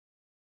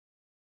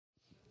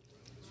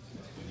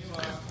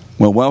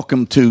Well,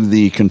 welcome to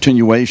the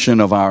continuation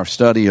of our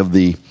study of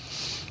the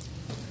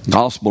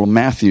Gospel of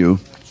Matthew.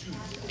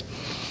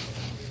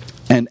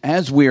 And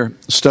as we're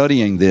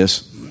studying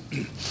this,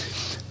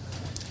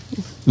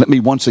 let me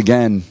once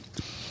again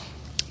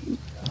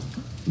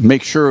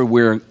make sure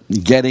we're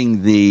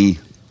getting the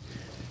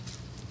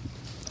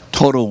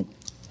total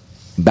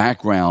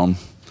background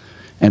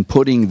and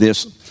putting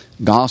this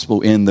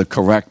gospel in the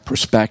correct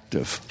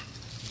perspective.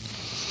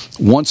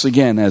 Once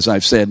again, as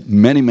I've said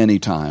many, many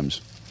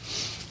times,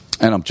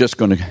 and I'm just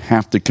going to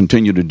have to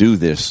continue to do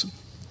this,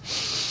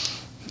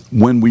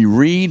 when we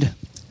read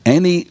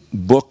any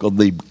book of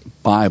the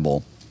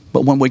Bible,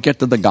 but when we get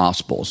to the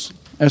Gospels,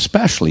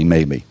 especially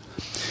maybe,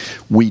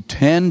 we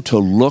tend to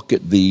look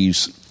at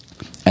these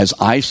as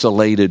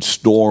isolated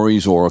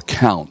stories or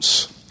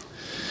accounts,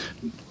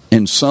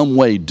 in some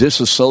way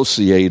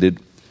disassociated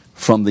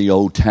from the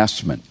Old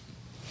Testament.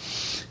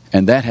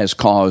 And that has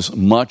caused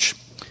much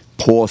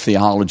poor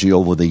theology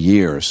over the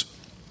years.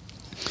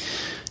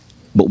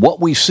 But what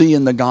we see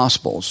in the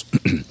Gospels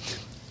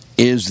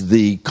is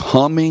the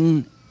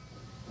coming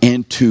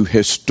into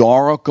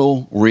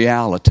historical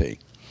reality,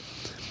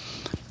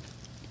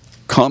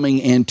 coming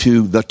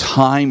into the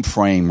time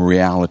frame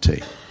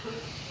reality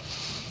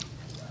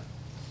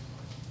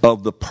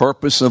of the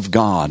purpose of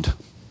God,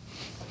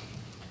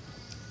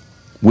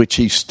 which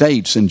he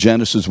states in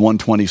Genesis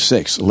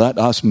 1:26, let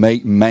us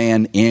make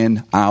man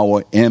in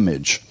our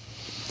image.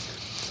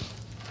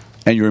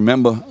 And you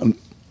remember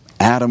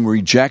Adam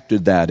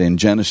rejected that in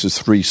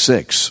Genesis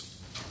 3:6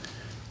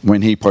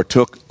 when he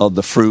partook of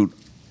the fruit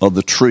of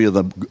the tree of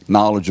the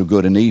knowledge of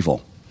good and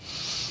evil.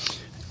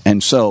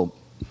 And so,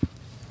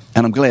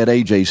 and I'm glad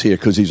AJ's here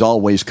because he's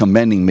always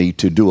commending me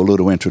to do a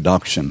little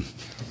introduction.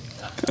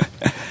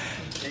 In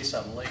case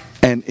I'm late.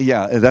 And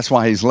yeah, that's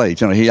why he's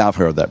late. I've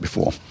heard that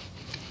before.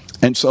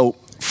 And so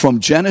from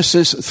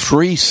Genesis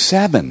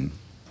 3:7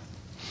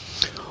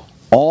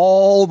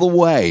 all the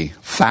way,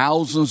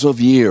 thousands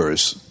of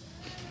years,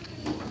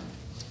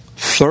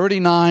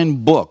 39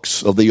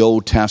 books of the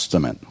Old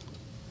Testament.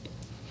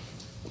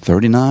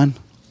 39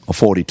 or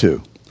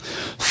 42?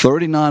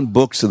 39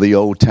 books of the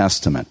Old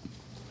Testament.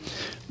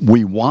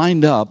 We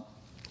wind up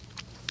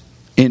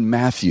in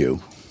Matthew.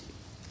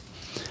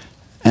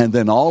 And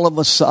then all of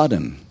a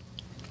sudden,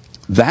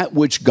 that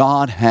which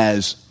God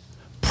has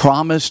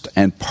promised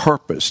and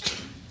purposed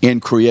in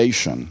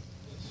creation,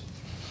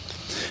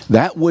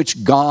 that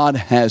which God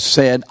has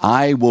said,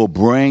 I will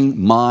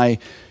bring my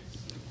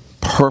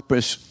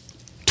purpose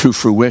to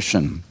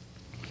fruition.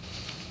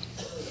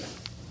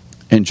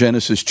 In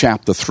Genesis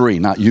chapter 3,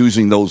 not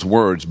using those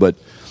words, but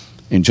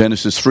in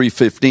Genesis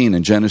 3:15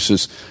 and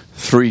Genesis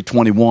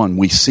 3:21,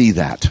 we see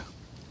that.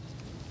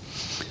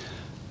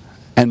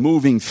 And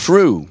moving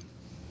through,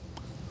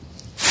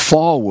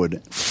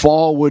 forward,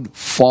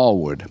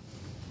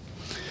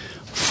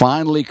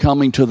 finally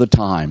coming to the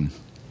time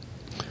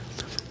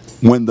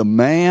when the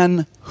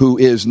man who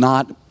is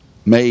not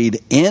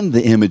made in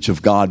the image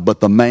of God, but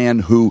the man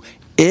who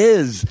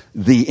is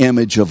the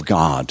image of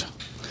God.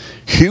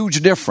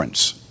 Huge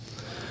difference.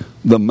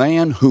 The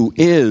man who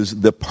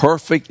is the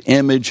perfect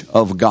image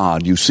of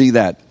God. You see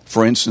that,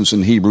 for instance,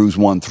 in Hebrews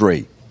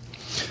 1:3.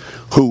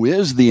 Who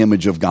is the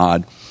image of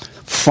God,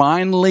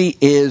 finally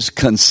is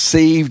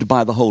conceived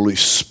by the Holy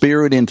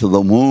Spirit into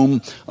the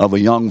womb of a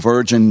young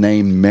virgin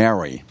named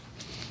Mary.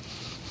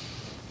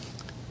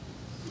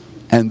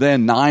 And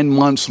then 9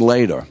 months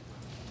later,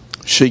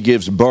 she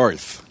gives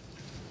birth.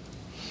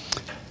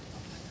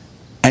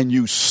 And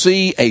you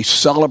see a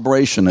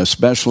celebration,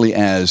 especially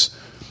as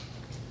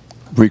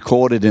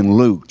recorded in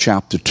Luke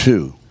chapter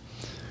 2.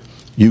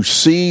 You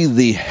see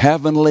the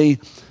heavenly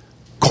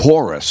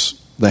chorus,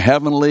 the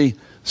heavenly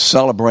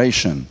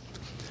celebration.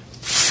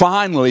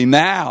 Finally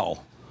now,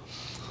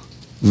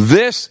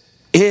 this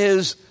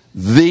is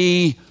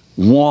the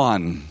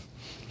one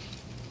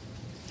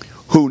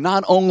who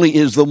not only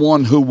is the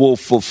one who will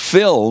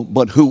fulfill,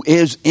 but who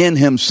is in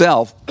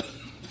himself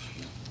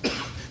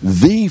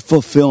the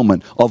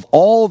fulfillment of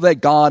all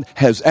that God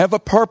has ever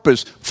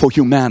purposed for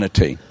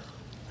humanity.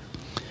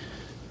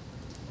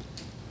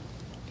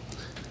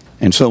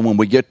 And so when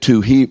we get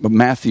to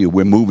Matthew,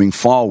 we're moving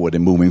forward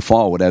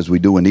as we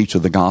do in each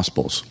of the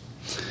Gospels.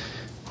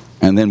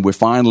 And then we're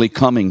finally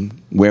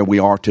coming where we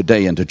are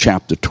today into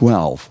chapter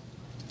 12.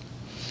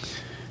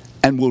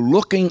 And we're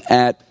looking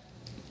at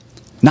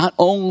not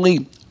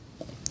only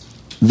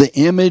the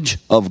image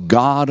of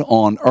God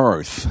on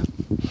earth,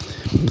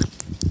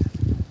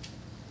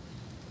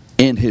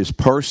 in his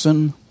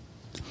person,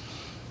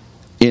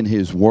 in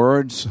his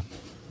words,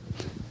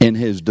 in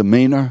his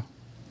demeanor,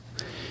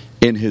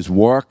 in his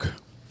work,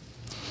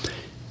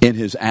 in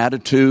his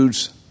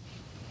attitudes,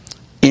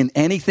 in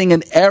anything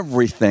and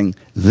everything.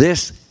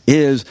 This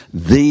is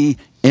the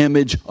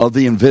image of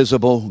the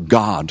invisible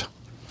God.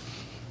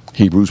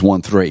 Hebrews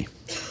 1:3.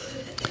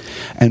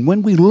 And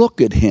when we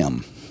look at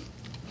him,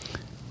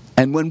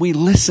 and when we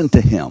listen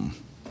to him,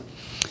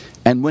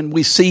 and when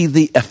we see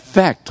the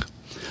effect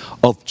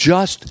of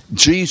just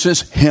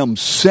Jesus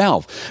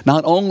himself.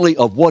 Not only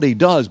of what he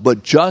does,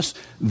 but just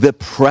the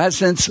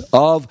presence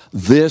of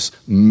this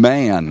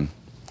man.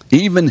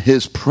 Even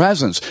his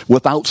presence,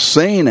 without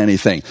saying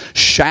anything,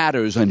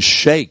 shatters and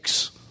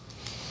shakes.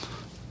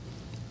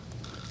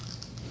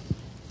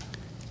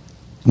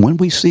 When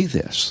we see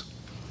this,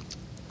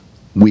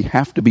 we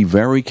have to be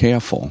very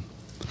careful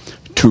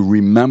to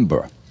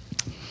remember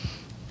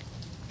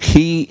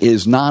he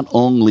is not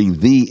only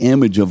the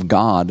image of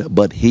God,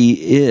 but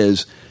he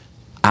is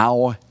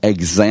our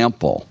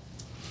example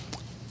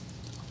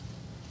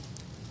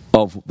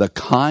of the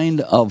kind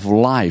of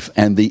life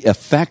and the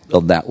effect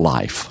of that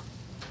life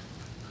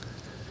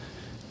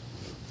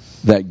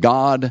that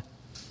God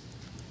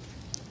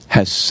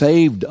has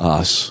saved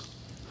us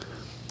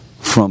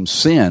from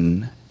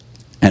sin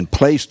and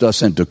placed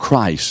us into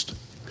Christ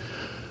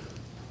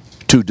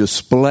to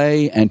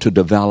display and to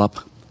develop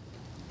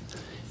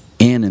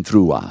in and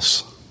through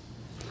us.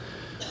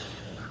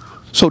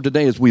 So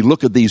today, as we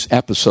look at these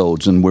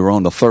episodes, and we're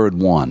on the third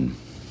one,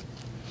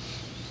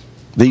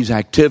 these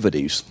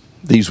activities,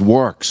 these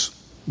works,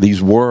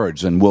 these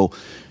words, and we'll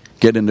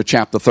get into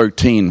chapter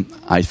 13,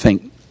 I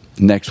think,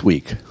 next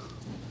week.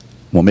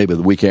 Well, maybe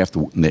the week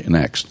after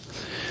next.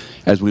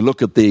 As we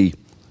look at the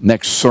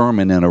next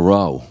sermon in a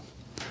row,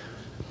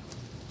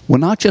 we're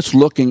not just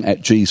looking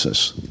at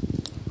Jesus.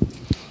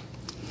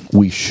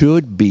 We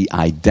should be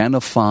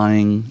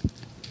identifying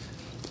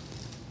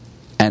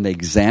and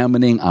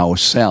examining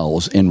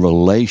ourselves in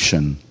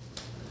relation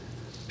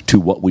to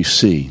what we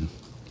see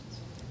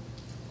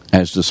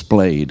as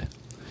displayed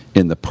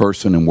in the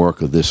person and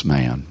work of this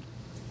man.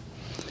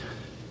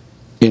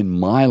 In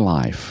my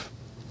life,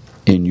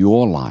 in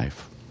your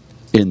life,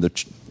 in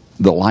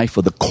the life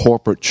of the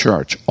corporate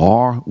church,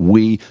 are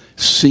we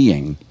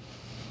seeing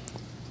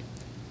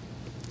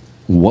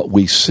what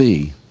we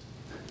see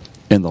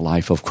in the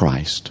life of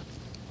Christ?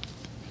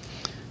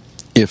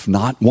 If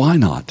not, why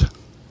not?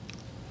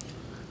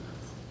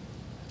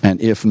 And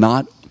if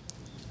not,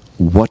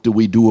 what do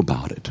we do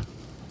about it?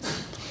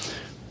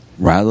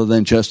 Rather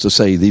than just to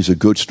say these are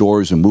good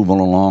stories and move on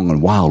along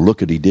and wow,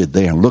 look what he did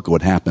there and look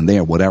what happened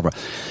there, whatever.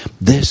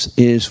 This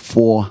is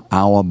for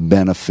our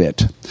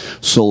benefit.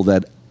 So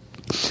that,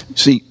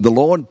 see, the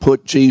Lord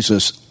put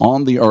Jesus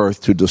on the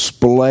earth to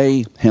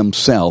display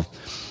himself,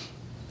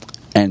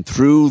 and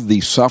through the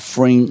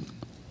suffering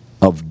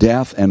of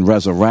death and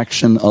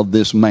resurrection of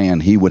this man,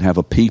 he would have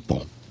a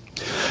people.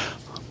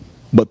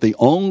 But the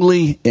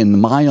only, in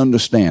my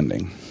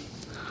understanding,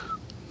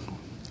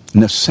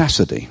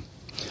 necessity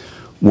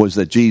was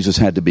that Jesus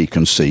had to be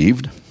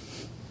conceived,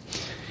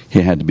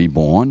 he had to be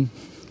born,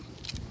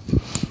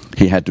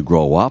 he had to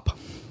grow up,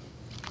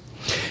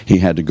 he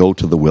had to go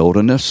to the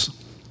wilderness,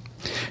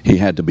 he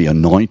had to be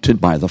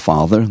anointed by the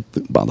Father,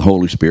 by the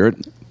Holy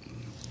Spirit.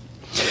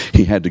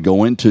 He had to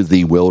go into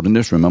the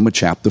wilderness, remember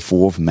chapter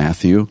 4 of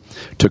Matthew,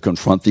 to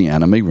confront the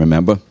enemy.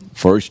 Remember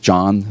 1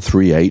 John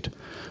 3:8.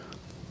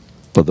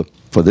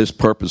 For this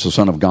purpose the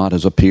Son of God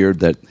has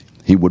appeared, that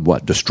he would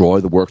what? Destroy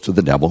the works of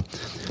the devil.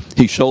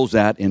 He shows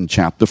that in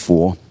chapter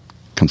 4,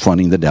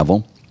 confronting the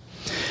devil.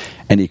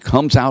 And he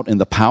comes out in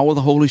the power of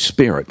the Holy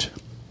Spirit.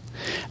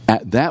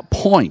 At that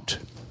point,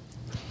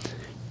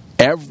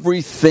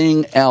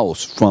 everything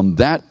else from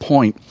that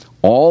point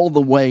all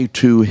the way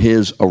to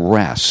his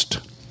arrest,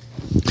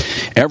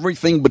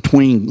 everything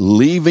between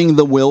leaving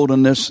the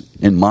wilderness,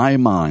 in my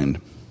mind,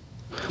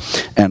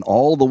 and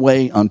all the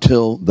way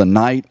until the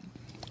night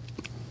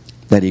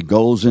that he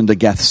goes into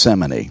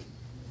Gethsemane,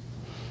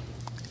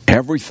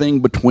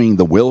 everything between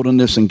the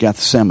wilderness and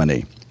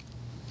Gethsemane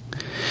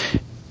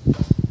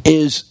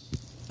is,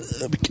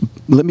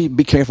 let me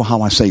be careful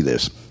how I say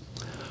this,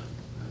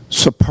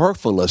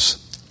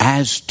 superfluous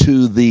as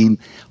to the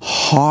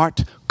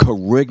heart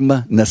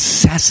charisma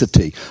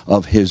necessity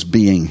of his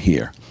being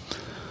here.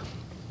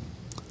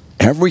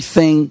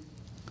 Everything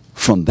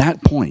from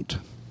that point,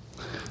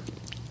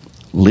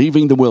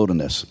 leaving the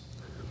wilderness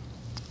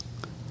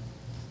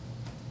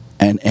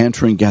and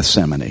entering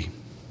Gethsemane,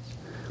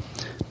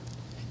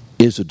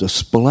 is a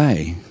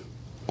display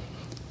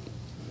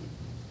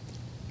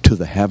to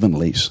the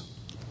heavenlies,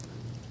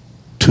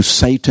 to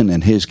Satan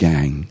and his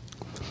gang,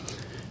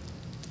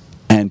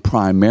 and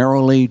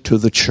primarily to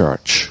the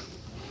church,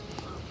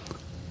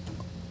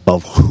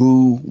 of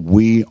who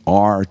we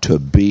are to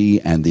be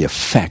and the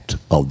effect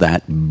of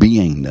that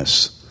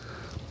beingness.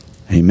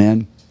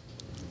 Amen?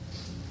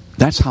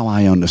 That's how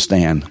I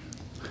understand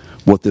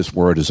what this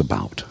word is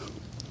about.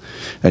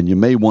 And you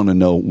may want to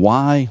know,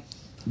 why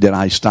did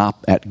I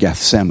stop at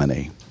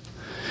Gethsemane?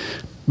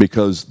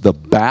 Because the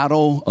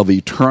battle of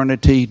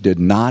eternity did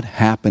not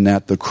happen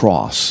at the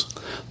cross.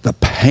 The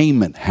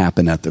payment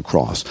happened at the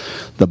cross.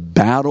 The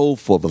battle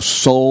for the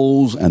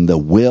souls and the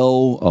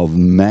will of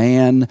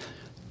man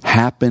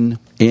happened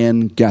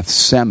in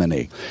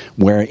Gethsemane,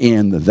 where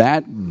in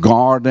that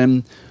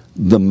garden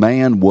the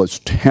man was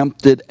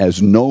tempted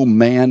as no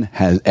man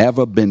has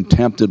ever been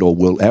tempted or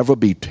will ever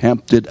be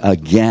tempted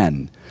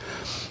again.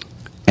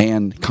 And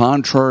again,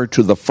 contrary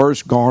to the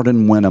first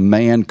garden when a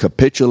man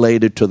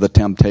capitulated to the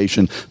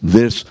temptation,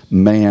 this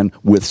man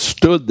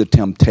withstood the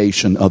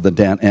temptation of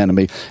the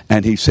enemy.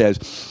 And he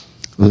says,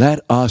 let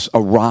us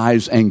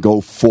arise and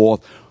go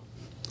forth.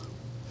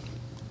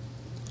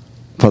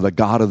 For the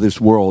God of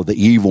this world,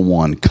 the evil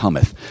one,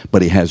 cometh,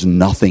 but he has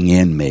nothing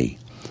in me.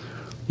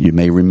 You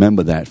may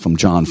remember that from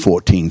John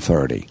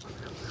 14:30.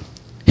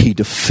 He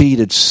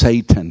defeated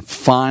Satan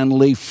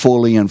finally,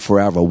 fully, and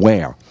forever.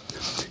 Where?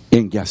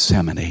 In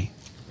Gethsemane.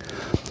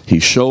 He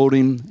showed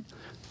him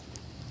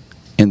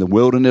in the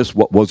wilderness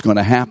what was going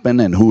to happen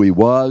and who he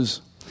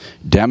was,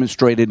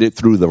 demonstrated it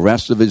through the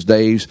rest of his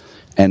days,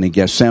 and in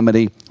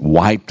Gethsemane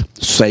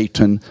wiped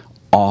Satan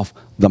off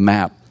the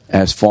map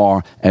as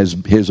far as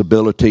his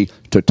ability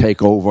to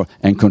take over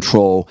and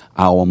control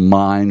our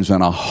minds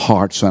and our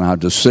hearts and our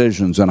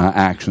decisions and our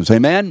actions.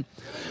 Amen?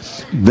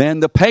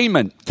 Then the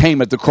payment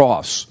came at the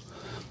cross.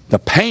 The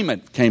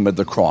payment came at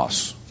the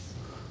cross.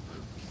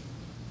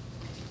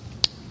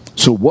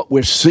 So what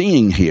we're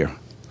seeing here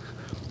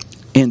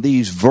in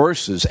these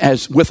verses,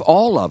 as with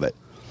all of it,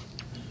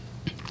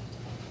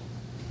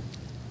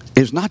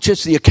 is not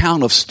just the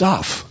account of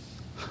stuff.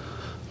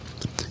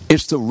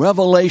 It's the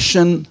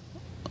revelation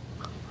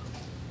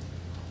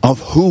of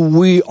who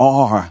we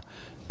are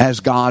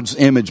as God's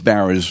image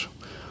bearers.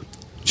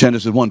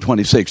 Genesis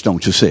 1:26,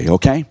 don't you see,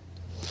 okay?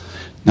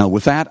 Now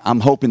with that,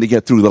 I'm hoping to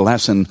get through the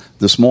lesson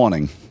this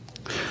morning.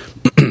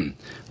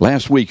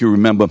 Last week, you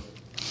remember,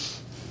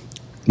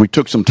 we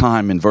took some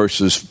time in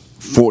verses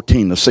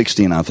 14 to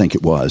 16, I think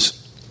it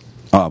was.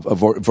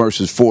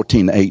 Verses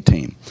 14 to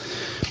 18.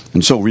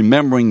 And so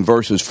remembering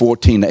verses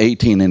 14 to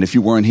 18, and if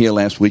you weren't here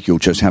last week, you'll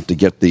just have to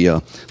get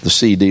the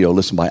CD or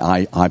listen by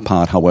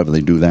iPod, however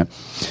they do that.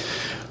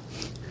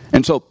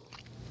 And so,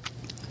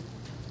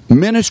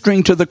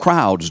 ministering to the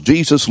crowds,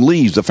 Jesus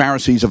leaves. The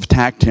Pharisees have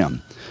attacked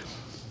him.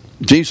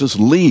 Jesus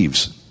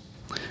leaves.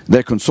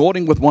 They're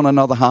consorting with one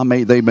another how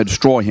they may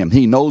destroy him.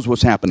 He knows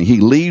what's happening. He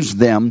leaves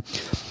them.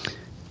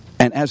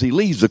 And as he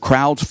leaves, the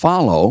crowds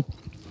follow.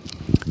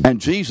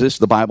 And Jesus,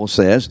 the Bible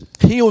says,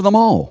 heals them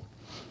all.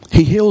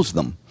 He heals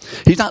them.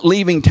 He's not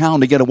leaving town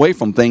to get away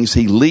from things.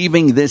 He's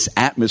leaving this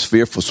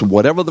atmosphere for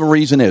whatever the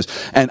reason is.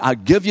 And I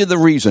give you the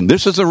reason.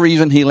 This is the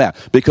reason he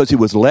left. Because he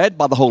was led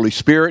by the Holy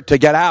Spirit to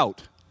get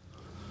out.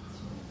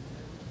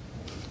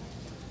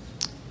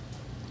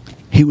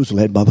 He was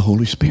led by the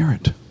Holy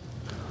Spirit.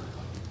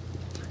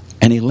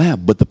 And he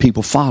left, but the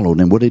people followed.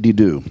 And what did he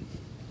do?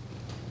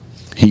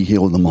 He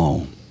healed them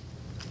all.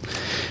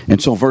 And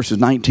so verses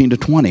 19 to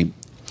 20,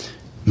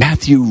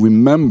 Matthew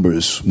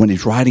remembers when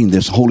he's writing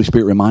this, Holy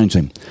Spirit reminds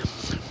him,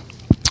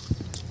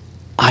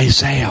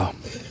 Isaiah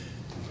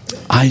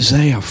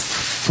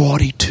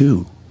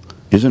 42.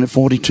 Isn't it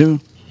 42?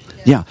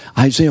 Yeah,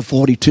 Isaiah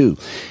 42.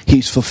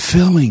 He's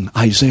fulfilling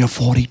Isaiah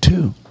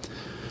 42.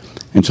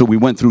 And so we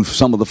went through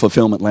some of the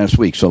fulfillment last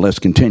week, so let's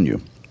continue.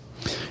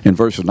 In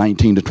verses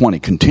 19 to 20,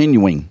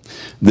 continuing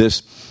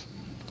this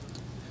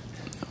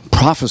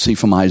prophecy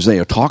from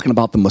Isaiah, talking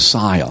about the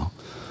Messiah,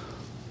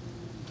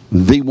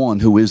 the one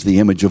who is the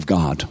image of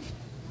God.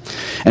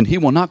 And he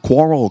will not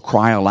quarrel or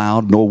cry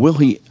aloud, nor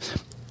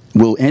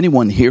will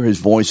anyone hear his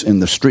voice in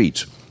the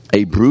streets.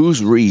 A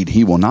bruised reed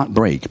he will not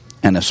break,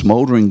 and a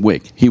smoldering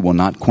wick he will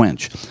not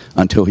quench,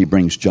 until he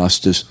brings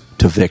justice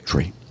to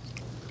victory.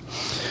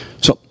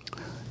 So,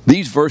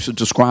 these verses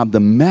describe the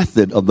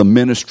method of the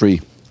ministry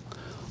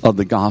of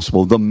the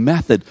gospel, the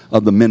method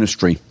of the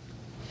ministry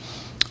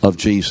of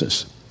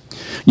Jesus.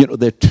 You know,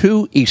 there are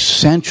two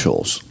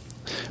essentials,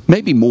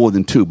 maybe more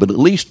than two, but at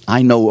least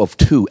I know of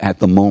two at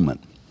the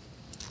moment.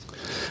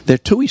 There are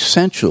two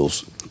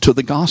essentials to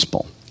the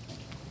gospel.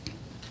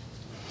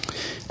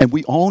 And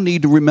we all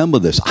need to remember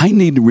this. I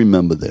need to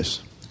remember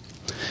this.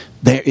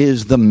 There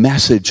is the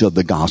message of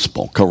the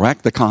gospel,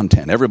 correct? The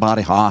content.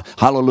 Everybody,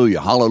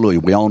 hallelujah, hallelujah.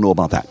 We all know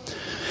about that.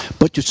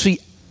 But you see,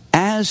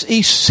 as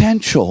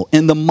essential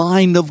in the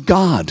mind of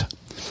God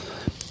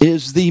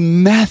is the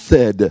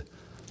method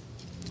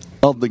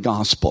of the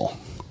gospel.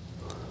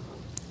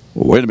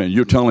 Well, wait a minute,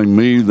 you're telling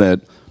me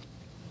that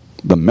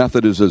the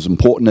method is as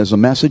important as the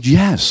message?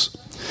 Yes.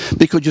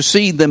 Because you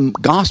see, the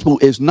gospel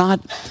is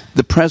not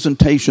the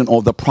presentation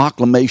or the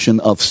proclamation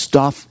of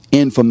stuff,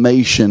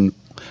 information,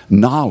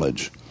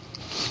 knowledge.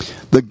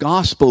 The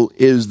gospel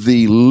is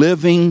the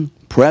living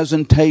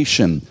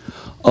presentation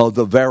of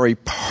the very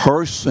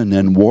person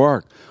and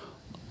work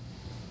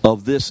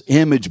of this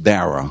image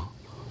bearer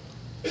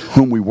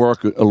whom we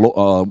worship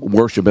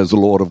as the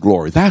Lord of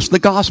glory. That's the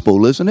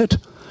gospel, isn't it?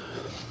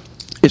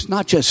 It's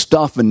not just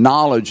stuff and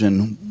knowledge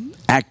and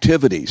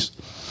activities.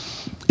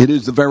 It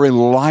is the very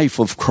life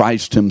of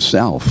Christ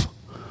himself.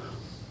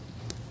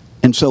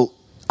 And so,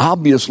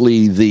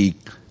 obviously, the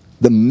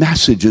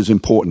message is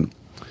important.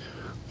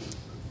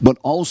 But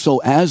also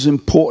as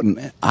important,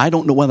 I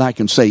don't know whether I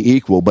can say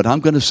equal, but I'm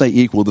going to say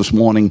equal this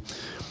morning,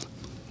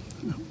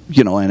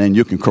 you know, and then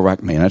you can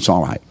correct me, and that's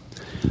all right.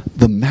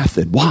 The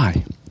method.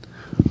 Why?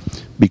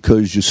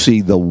 Because you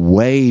see, the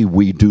way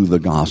we do the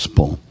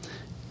gospel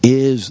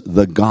is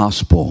the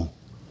gospel.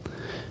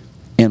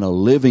 in a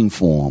living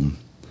form.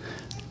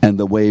 And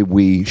the way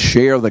we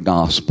share the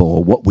gospel,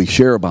 or what we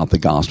share about the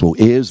gospel,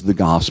 is the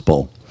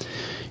gospel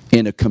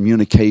in a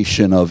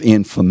communication of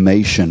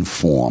information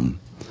form.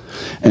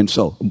 And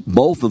so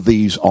both of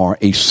these are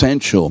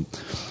essential.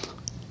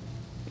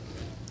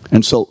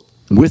 And so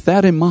with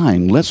that in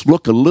mind, let's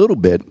look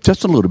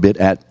just a little bit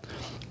at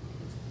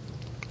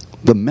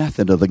the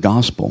method of the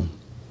gospel.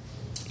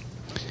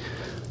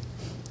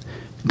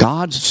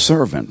 God's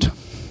servant.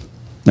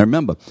 Now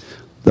remember,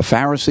 the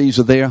Pharisees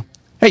are there.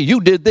 Hey,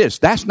 you did this.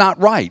 That's not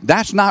right.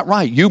 That's not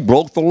right. You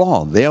broke the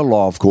law. Their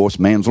law, of course,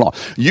 man's law.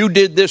 You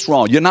did this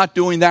wrong. You're not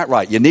doing that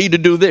right. You need to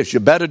do this. You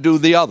better do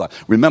the other.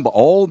 Remember,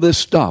 all this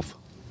stuff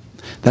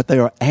that they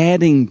are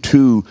adding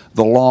to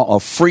the law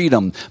of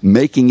freedom,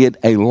 making it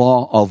a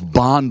law of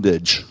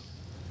bondage.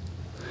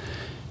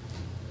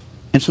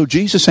 And so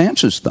Jesus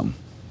answers them.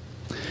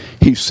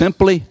 He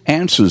simply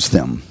answers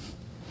them.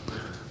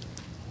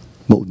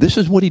 Well, this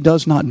is what he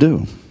does not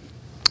do.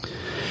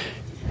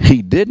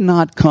 He did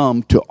not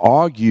come to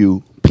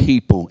argue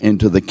people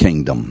into the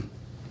kingdom,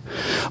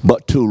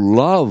 but to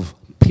love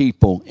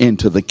people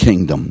into the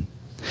kingdom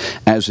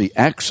as he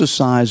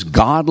exercised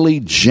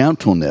godly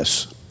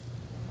gentleness,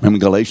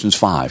 remember Galatians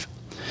 5,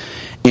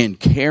 in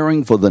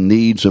caring for the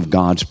needs of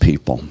God's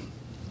people.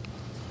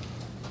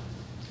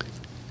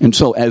 And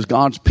so as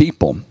God's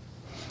people,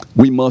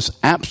 we must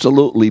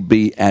absolutely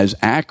be as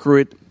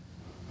accurate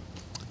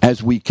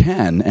as we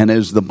can, and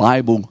as the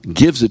Bible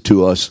gives it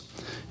to us,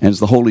 as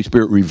the Holy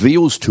Spirit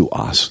reveals to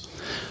us,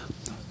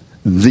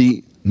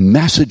 the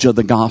message of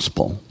the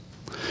gospel.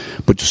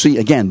 But you see,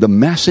 again, the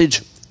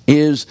message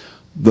is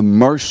the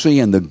mercy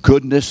and the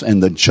goodness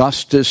and the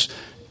justice,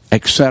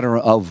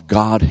 etc., of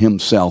God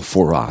himself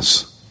for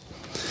us.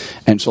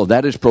 And so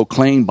that is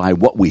proclaimed by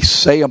what we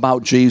say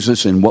about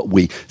Jesus and what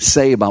we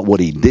say about what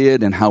he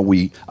did and how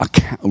we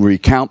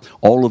recount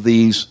all of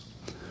these.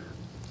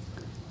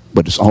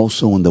 But it's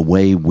also in the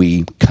way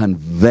we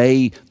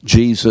convey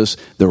Jesus,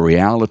 the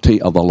reality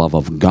of the love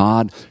of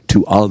God,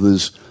 to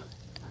others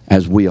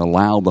as we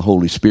allow the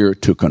Holy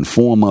Spirit to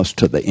conform us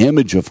to the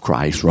image of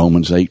Christ,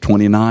 Romans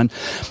 8:29.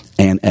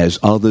 And as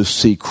others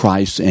see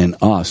Christ in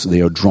us,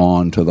 they are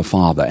drawn to the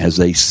Father. As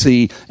they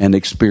see and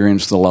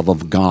experience the love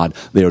of God,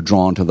 they are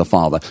drawn to the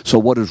Father. So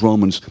what does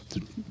Romans,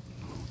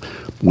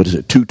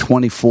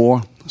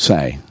 2:24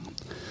 say?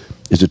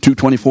 Is it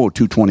 2:24 or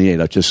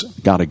 2:28? I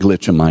just got a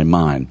glitch in my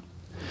mind.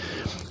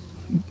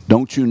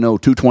 Don't you know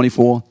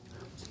 2:24?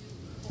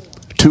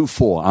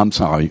 2:4. I'm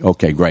sorry.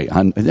 Okay, great.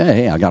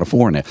 Hey, I got a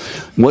 4 in there.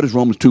 What is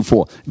Romans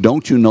 2:4?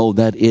 Don't you know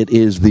that it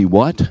is the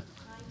what?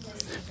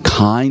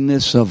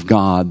 Kindness of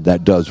God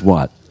that does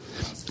what?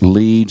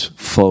 Leads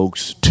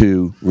folks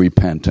to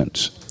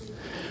repentance.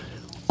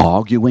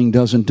 Arguing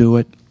doesn't do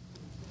it.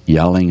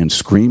 Yelling and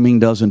screaming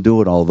doesn't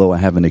do it, although I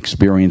have an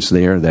experience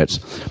there that's,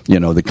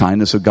 the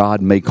kindness of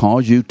God may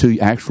cause you to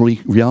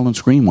actually yell and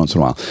scream once in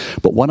a while.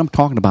 But what I'm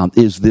talking about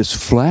is this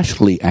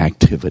fleshly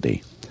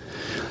activity.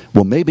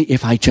 Well, maybe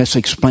if I just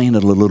explain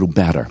it a little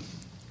better.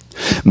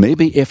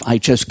 Maybe if I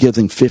just give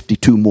them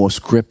 52 more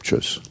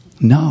scriptures.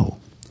 No.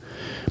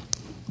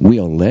 We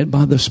are led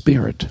by the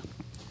Spirit.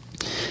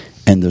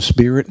 And the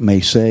Spirit may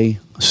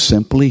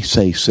simply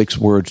say 6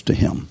 words to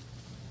him.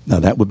 Now,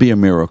 that would be a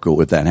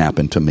miracle if that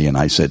happened to me and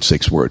I said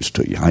 6 words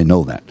to you. I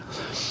know that.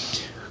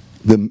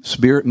 The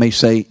Spirit may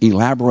say,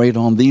 elaborate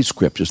on these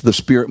scriptures. The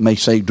Spirit may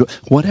say,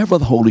 whatever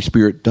the Holy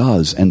Spirit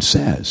does and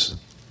says.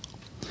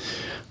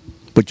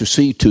 But you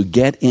see, to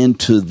get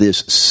into this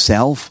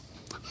self-made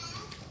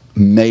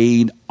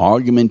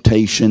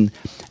argumentation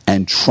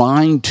and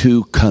trying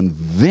to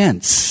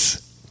convince,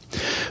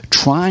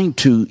 trying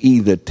to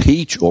either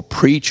teach or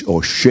preach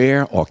or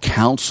share or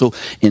counsel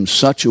in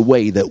such a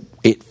way that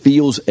it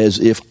feels as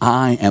if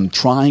I am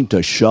trying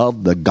to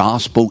shove the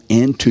gospel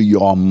into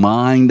your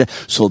mind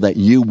so that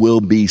you will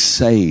be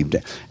saved.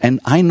 And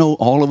I know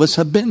all of us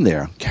have been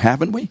there,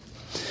 haven't we?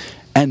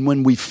 And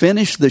when we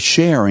finish the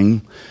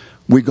sharing,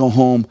 we go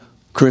home,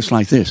 Chris,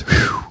 like this.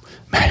 Whew,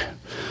 man.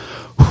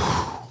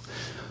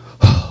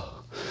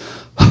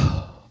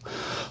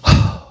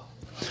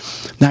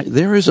 Now,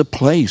 there is a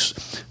place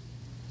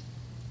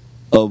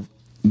of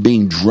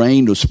being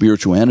drained of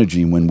spiritual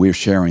energy when we're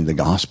sharing the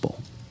gospel.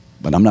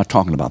 But I'm not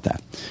talking about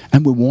that.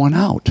 And we're worn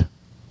out.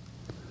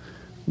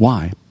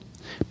 Why?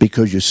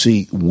 Because you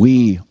see,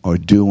 we are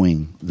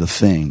doing the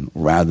thing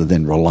rather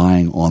than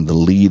relying on the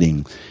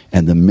leading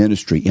and the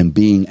ministry and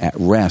being at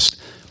rest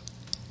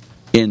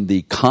in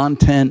the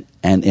content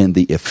and in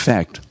the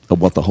effect of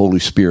what the Holy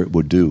Spirit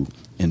would do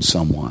in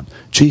someone.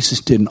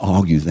 Jesus didn't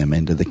argue them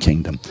into the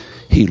kingdom.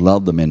 He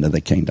loved them into the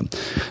kingdom.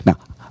 Now,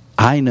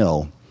 I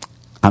know,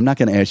 I'm not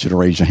going to ask you to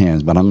raise your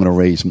hands, but I'm going to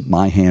raise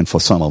my hand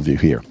for some of you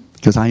here.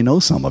 Because I know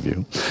some of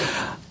you.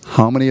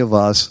 How many of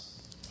us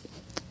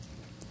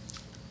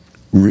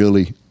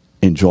really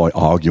enjoy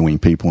arguing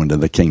people into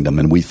the kingdom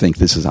and we think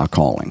this is our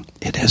calling?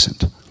 It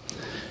isn't.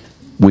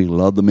 We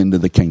love them into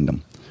the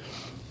kingdom.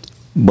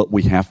 But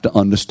we have to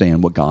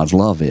understand what God's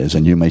love is.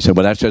 And you may say,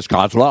 well, that's just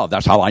God's love.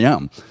 That's how I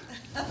am.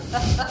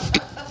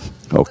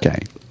 Okay.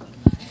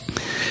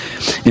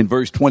 In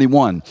verse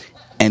 21,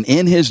 and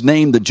in his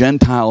name the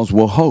Gentiles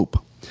will hope.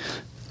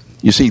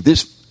 You see,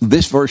 this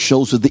verse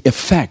shows us the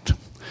effect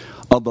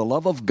of the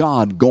love of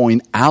God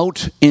going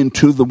out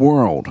into the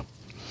world.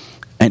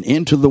 And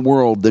into the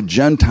world, the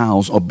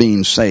Gentiles are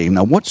being saved.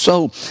 Now, what's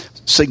so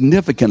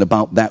significant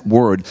about that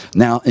word?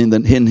 Now,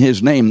 in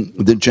his name,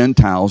 the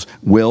Gentiles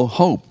will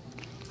hope.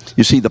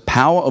 You see, the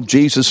power of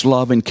Jesus'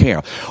 love and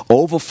care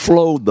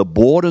overflowed the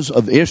borders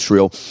of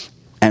Israel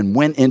and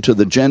went into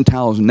the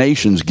Gentiles'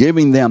 nations,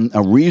 giving them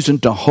a reason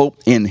to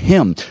hope in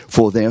him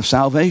for their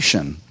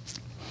salvation.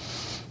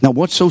 Now,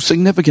 what's so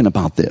significant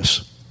about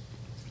this?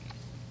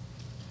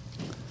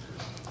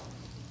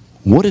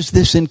 What is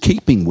this in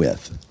keeping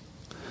with?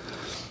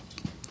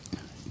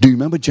 Do you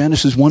remember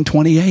Genesis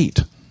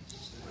 1:28?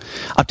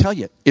 I'll tell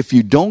you, if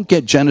you don't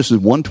get Genesis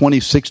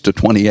 1:26 to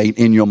 28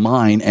 in your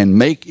mind and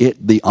make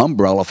it the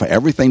umbrella for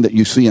everything that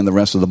you see in the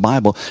rest of the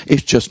Bible,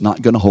 it's just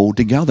not going to hold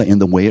together in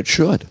the way it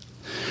should.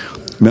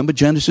 Remember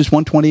Genesis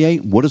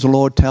 1:28? What does the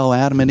Lord tell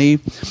Adam and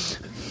Eve?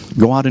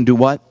 Go out and do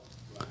what?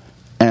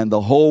 And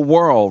the whole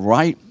world,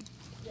 right?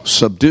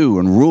 Subdue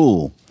and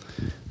rule.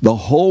 The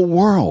whole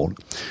world.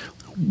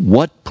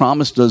 What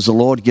promise does the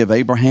Lord give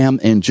Abraham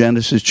in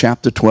Genesis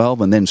chapter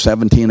 12 and then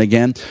 17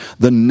 again?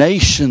 The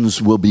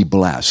nations will be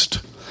blessed.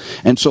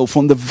 And so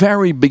from the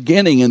very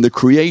beginning in the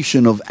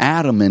creation of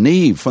Adam and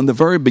Eve, from the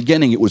very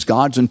beginning it was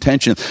God's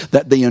intention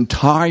that the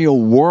entire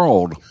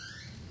world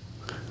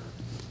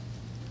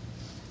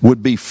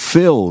would be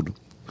filled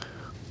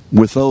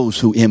with those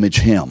who image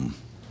him.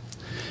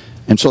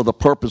 And so the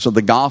purpose of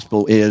the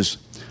gospel is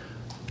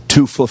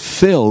to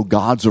fulfill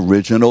God's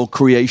original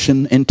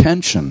creation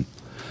intention.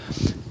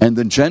 And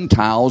the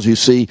Gentiles, you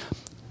see,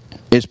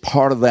 is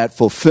part of that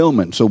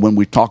fulfillment. So when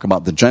we talk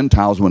about the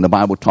Gentiles, when the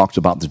Bible talks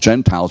about the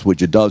Gentiles,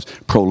 which it does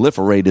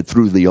proliferated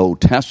through the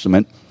Old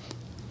Testament,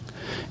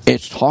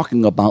 it's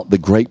talking about the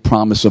great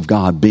promise of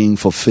God being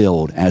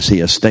fulfilled as he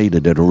has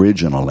stated it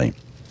originally.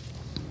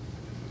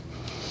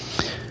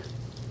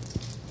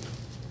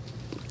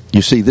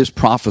 You see, this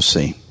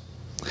prophecy,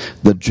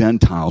 the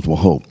Gentiles will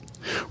hope,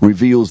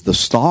 reveals the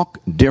stark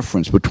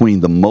difference between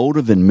the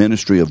motive and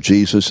ministry of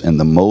Jesus and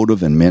the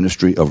motive and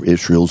ministry of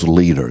Israel's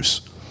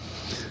leaders.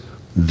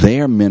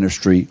 Their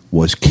ministry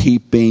was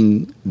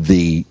keeping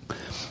the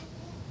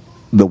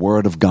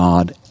word of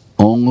God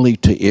only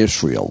to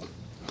Israel.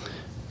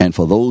 And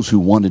for those who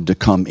wanted to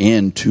come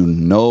in to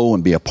know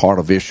and be a part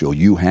of Israel,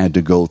 you had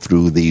to go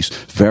through these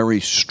very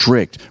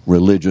strict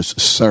religious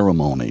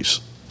ceremonies.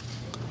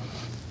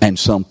 And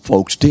some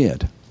folks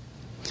did.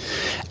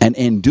 And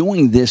in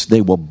doing this,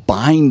 they were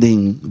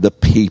binding the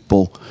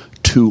people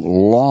to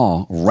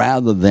law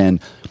rather than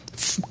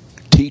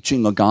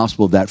teaching a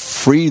gospel that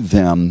freed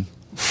them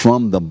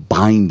from the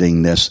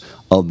bindingness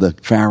of the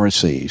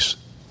Pharisees.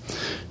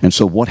 And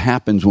so what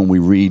happens when we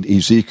read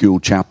Ezekiel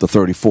chapter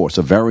 34? It's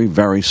a very,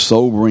 very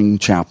sobering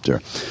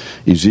chapter.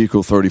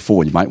 Ezekiel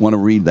 34. You might want to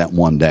read that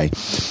one day.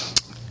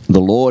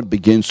 The Lord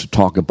begins to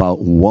talk about,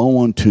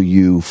 woe unto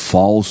you,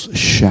 false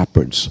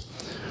shepherds.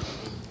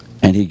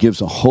 And he gives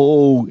a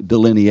whole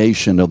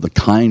delineation of the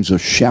kinds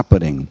of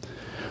shepherding,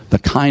 the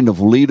kind of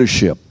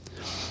leadership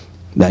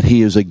that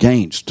he is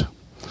against.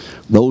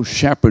 Those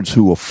shepherds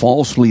who are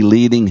falsely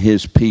leading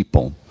his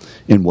people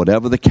in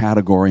whatever the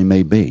category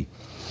may be.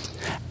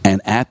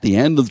 And at the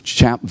end of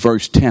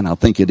verse 10, I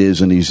think it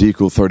is in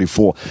Ezekiel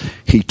 34,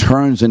 he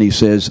turns and he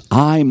says,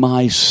 I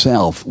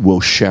myself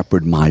will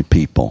shepherd my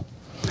people.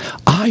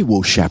 I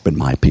will shepherd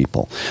my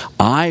people.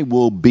 I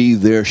will be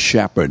their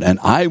shepherd, and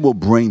I will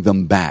bring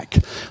them back.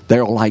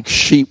 They're like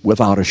sheep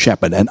without a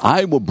shepherd, and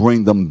I will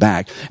bring them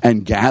back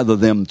and gather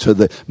them to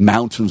the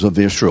mountains of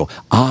Israel.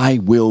 I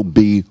will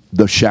be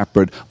the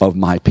shepherd of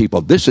my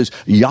people. This is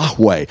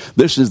Yahweh.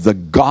 This is the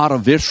God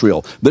of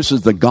Israel. This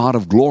is the God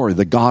of glory,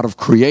 the God of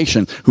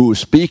creation who is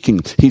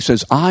speaking. He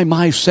says, I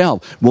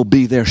myself will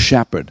be their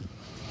shepherd.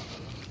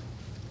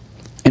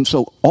 And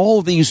so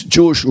all these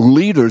Jewish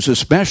leaders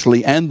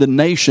especially, and the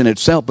nation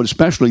itself, but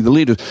especially the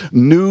leaders,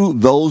 knew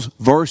those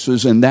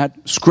verses in that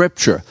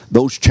scripture,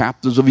 those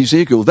chapters of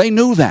Ezekiel. They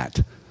knew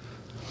that.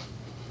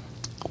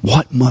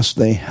 What must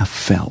they have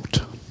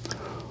felt?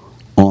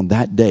 On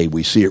that day,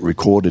 we see it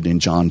recorded in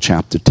John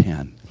chapter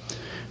 10,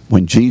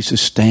 when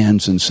Jesus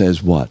stands and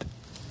says what?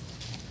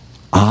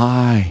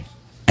 I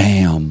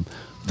am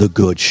the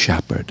good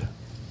shepherd.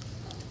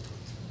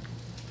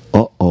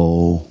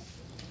 Uh-oh.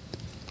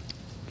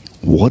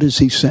 What is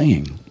he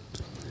saying?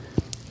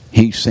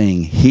 He's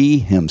saying he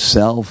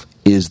himself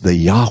is the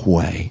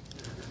Yahweh,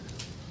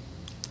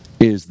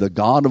 is the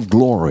God of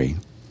glory,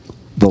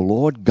 the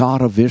Lord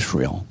God of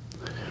Israel,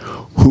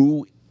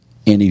 who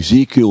in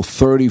Ezekiel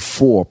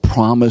 34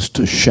 promised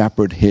to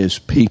shepherd his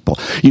people.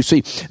 You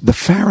see, the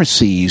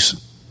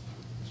Pharisees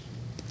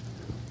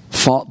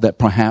thought that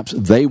perhaps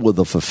they were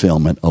the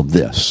fulfillment of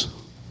this.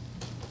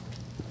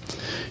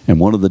 And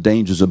one of the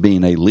dangers of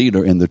being a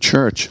leader in the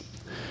church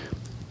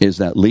is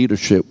that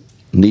leadership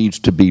needs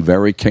to be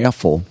very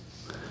careful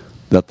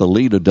that the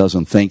leader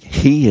doesn't think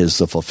he is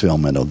the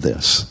fulfillment of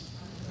this.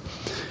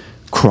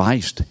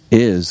 Christ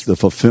is the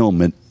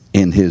fulfillment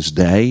in his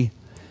day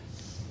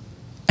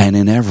and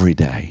in every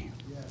day.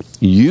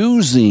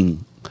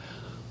 Using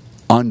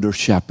under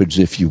shepherds,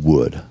 if you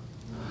would.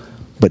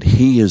 But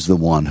he is the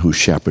one who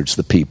shepherds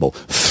the people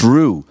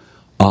through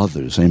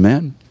others.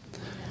 Amen?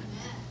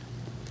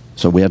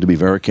 So we have to be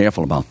very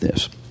careful about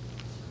this.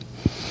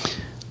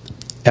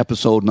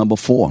 Episode number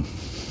 4,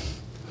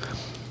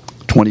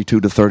 22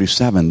 to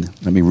 37.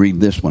 Let me read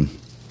this one.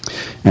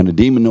 And a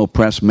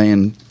demon-oppressed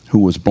man who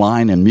was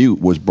blind and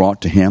mute was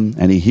brought to him,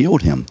 and he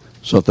healed him,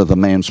 so that the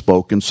man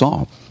spoke and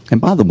saw.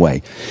 And by the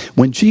way,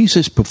 when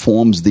Jesus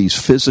performs these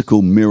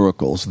physical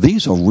miracles,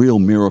 these are real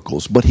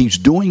miracles, but he's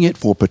doing it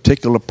for a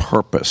particular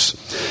purpose.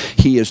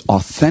 He is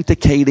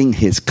authenticating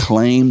his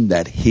claim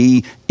that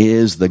he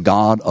is the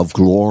God of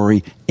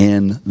glory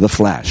in the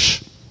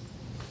flesh.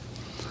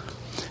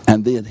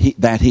 And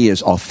that he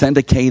is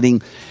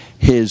authenticating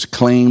his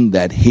claim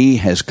that he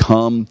has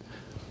come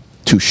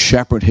to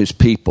shepherd his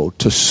people,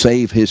 to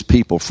save his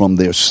people from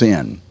their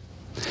sin.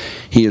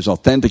 He is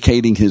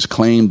authenticating his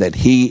claim that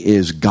he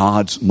is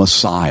God's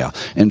Messiah.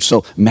 And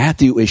so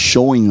Matthew is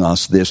showing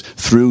us this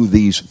through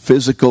these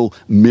physical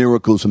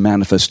miracles and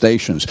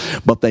manifestations.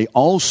 But they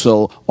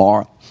also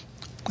are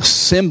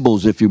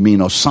symbols, if you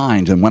mean, or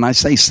signs. And when I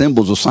say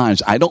symbols or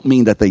signs, I don't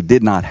mean that they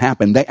did not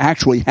happen. They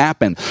actually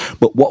happened.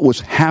 But what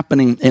was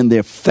happening in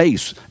their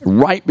face,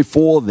 right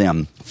before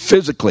them,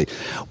 physically,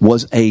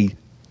 was a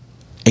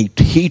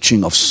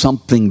teaching of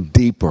something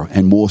deeper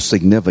and more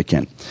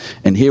significant.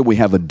 And here we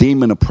have a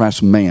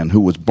demon-oppressed man who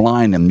was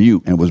blind and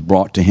mute and was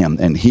brought to him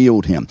and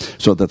healed him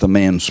so that the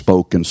man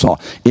spoke and saw.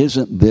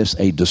 Isn't this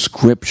a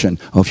description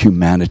of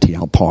humanity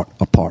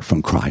apart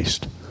from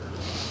Christ?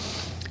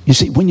 You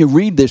see, when you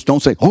read this,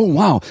 don't say, oh,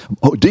 wow,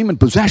 demon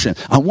possession.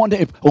 I wonder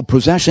if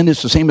possession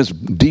is the same as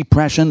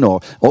depression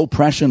or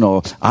oppression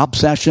or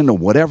obsession or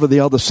whatever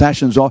the other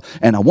sessions are.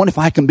 And I wonder if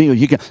I can be or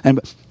you can. And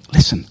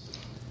listen,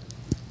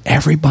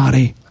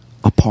 everybody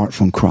apart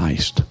from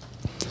Christ,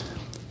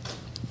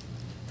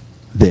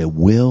 their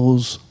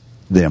wills,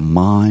 their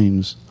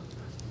minds,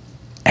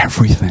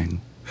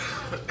 everything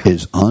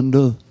is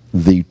under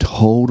the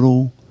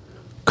total,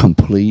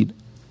 complete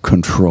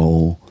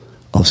control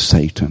of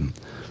Satan.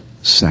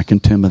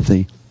 2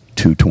 Timothy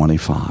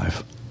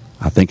 2:25.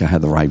 I think I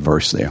had the right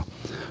verse there.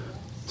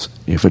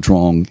 If it's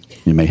wrong,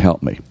 you may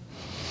help me.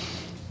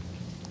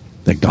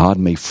 That God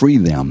may free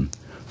them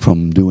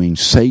from doing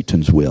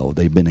Satan's will.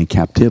 They've been in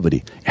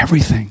captivity.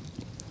 Everything.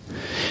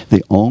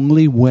 The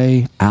only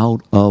way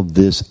out of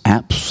this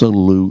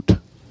absolute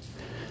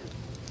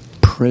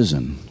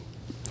prison,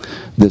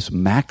 this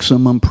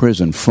maximum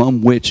prison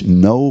from which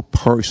no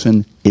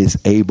person is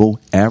able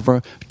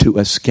ever to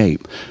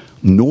escape,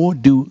 nor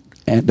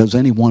does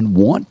anyone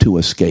want to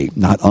escape,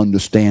 not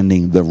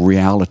understanding the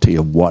reality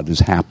of what is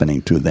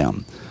happening to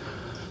them.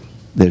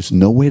 There's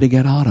no way to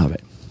get out of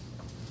it.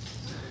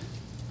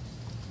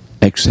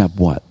 Except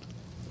what?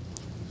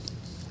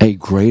 A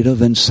greater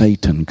than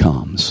Satan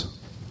comes,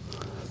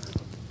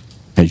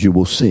 as you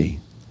will see,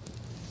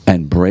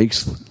 and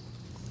breaks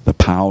the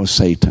power of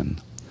Satan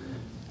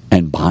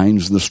and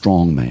binds the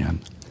strong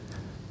man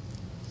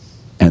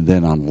and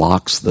then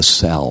unlocks the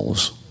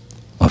cells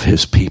of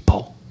his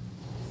people.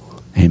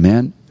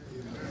 Amen?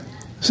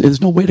 So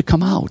there's no way to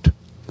come out.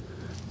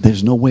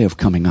 There's no way of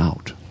coming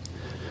out.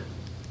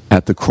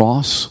 At the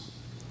cross,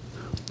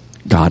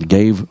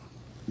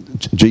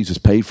 Jesus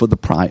paid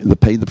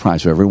the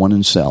price for everyone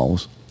in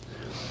cells.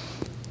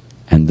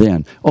 And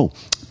then,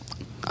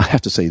 I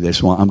have to say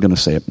this. Well, I'm going to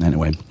say it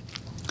anyway.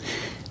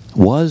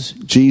 Is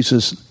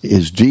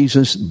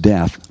Jesus'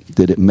 death,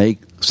 did it make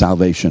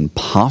salvation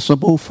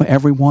possible for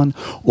everyone,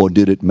 or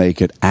did it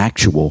make it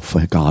actual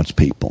for God's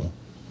people?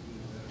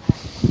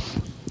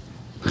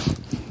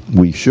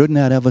 We should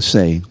not ever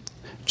say,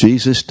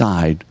 Jesus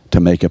died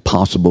to make it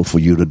possible for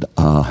you to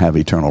have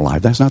eternal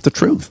life. That's not the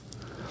truth.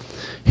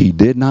 He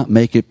did not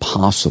make it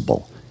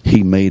possible.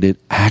 He made it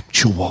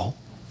actual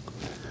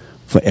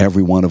for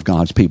every one of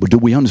God's people. Do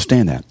we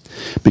understand that?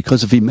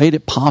 Because if he made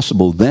it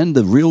possible, then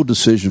the real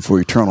decision for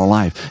eternal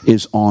life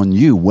is on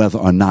you, whether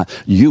or not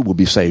you will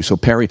be saved. So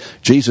Perry,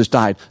 Jesus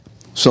died,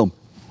 so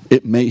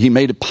he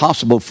made it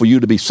possible for you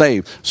to be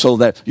saved, so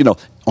that,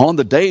 on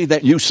the day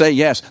that you say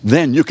yes,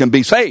 then you can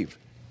be saved.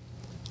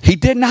 He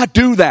did not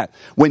do that.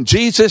 When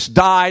Jesus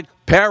died,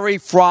 Perry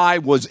Fry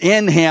was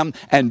in him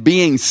and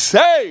being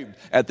saved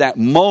at that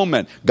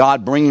moment,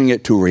 God bringing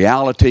it to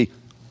reality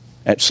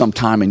at some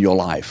time in your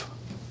life.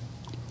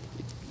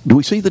 Do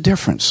we see the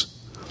difference?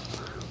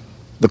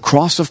 The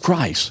cross of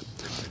Christ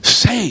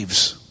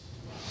saves.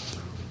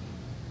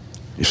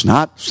 It's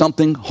not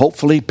something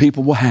hopefully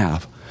people will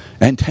have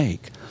and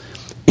take.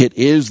 It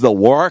is the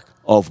work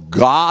of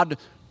God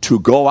to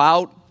go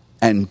out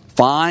and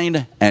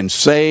find and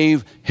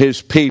save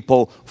his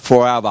people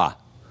forever.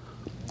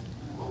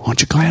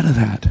 Aren't you glad of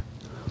that?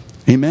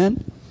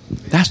 Amen?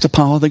 That's the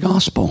power of the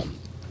gospel.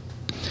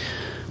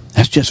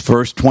 That's just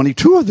verse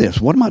 22 of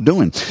this. What am I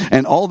doing?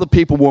 And all the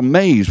people were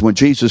amazed when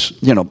Jesus,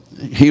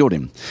 healed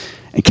him.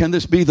 And can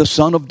this be the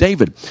son of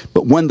David?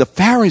 But when the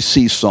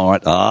Pharisees saw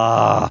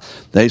it,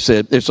 they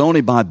said, it's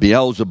only by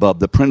Beelzebub,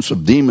 the prince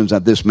of demons,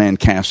 that this man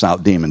casts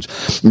out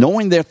demons.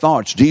 Knowing their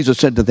thoughts, Jesus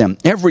said to them,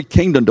 every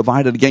kingdom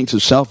divided against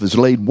itself is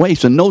laid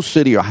waste, and no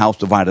city or house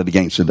divided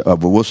against it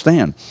will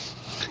stand.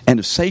 And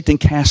if Satan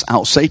casts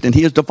out Satan,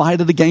 he is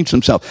divided against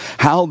himself.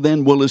 How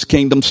then will his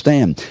kingdom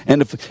stand?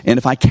 And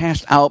if I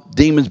cast out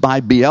demons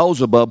by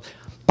Beelzebub,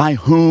 by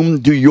whom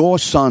do your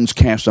sons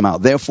cast them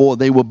out? Therefore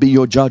they will be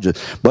your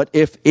judges. But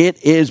if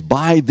it is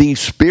by the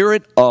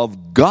Spirit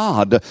of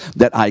God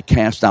that I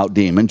cast out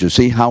demons, you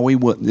see how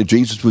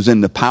Jesus was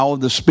in the power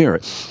of the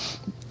Spirit,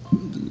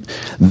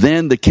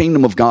 then the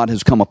kingdom of God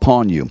has come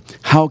upon you.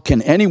 How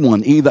can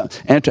anyone either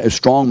enter a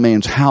strong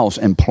man's house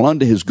and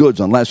plunder his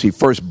goods unless he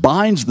first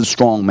binds the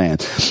strong man?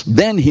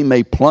 Then he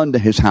may plunder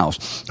his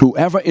house.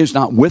 Whoever is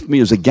not with me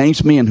is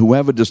against me, and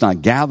whoever does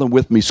not gather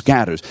with me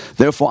scatters.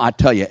 Therefore I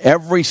tell you,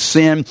 every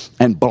sin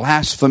and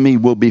blasphemy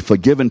will be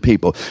forgiven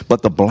people,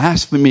 but the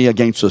blasphemy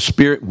against the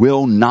Spirit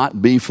will not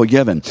be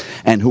forgiven.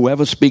 And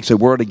whoever speaks a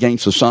word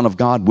against the Son of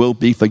God will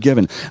be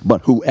forgiven,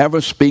 but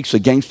whoever speaks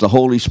against the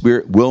Holy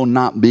Spirit will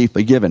not be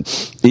forgiven,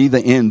 either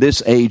in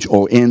this age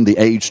or in the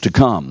age to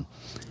come.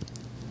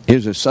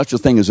 Is there such a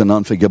thing as an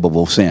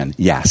unforgivable sin?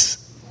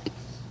 Yes.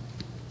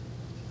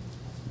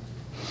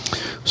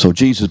 So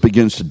Jesus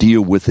begins to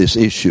deal with this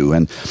issue,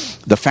 and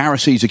the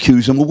Pharisees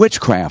accuse him of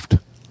witchcraft.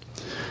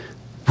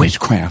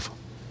 Witchcraft,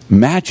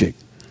 magic,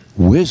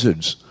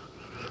 wizards,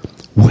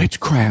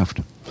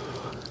 witchcraft.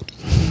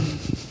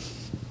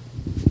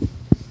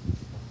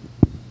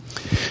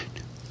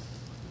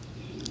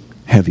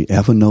 Have you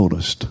ever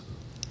noticed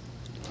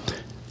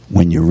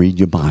when you read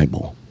your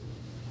Bible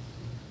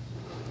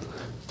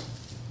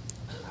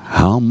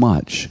how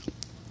much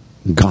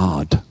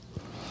God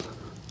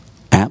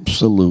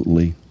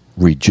absolutely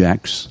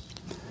rejects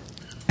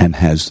and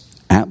has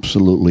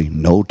absolutely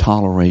no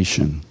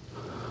toleration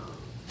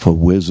for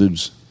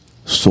wizards,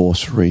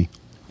 sorcery,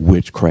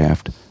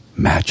 witchcraft,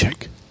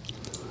 magic?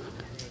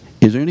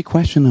 Is there any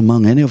question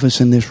among any of us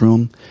in this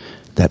room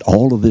that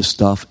all of this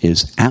stuff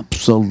is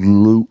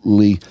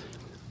absolutely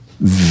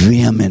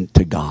vehement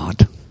to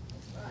God?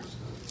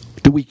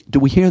 Do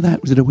we hear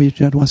that? Do we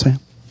hear what I say?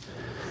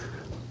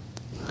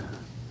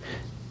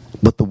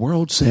 But the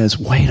world says,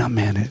 wait a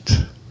minute.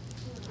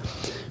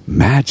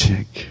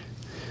 Magic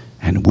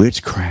and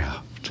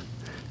witchcraft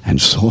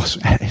and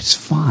sorcery, it's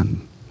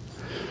fun.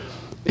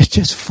 It's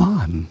just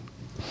fun.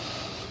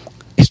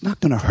 It's not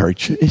going to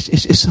hurt you.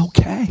 It's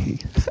okay.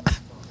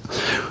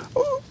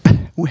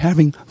 We're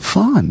having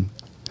fun.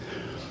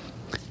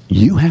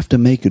 You have to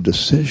make a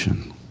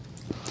decision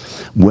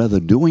whether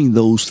doing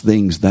those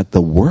things that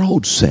the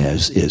world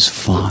says is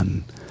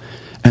fun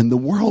and the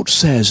world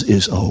says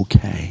is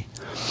okay,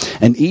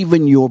 and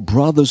even your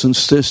brothers and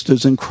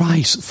sisters in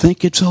Christ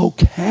think it's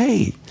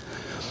okay.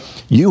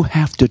 You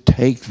have to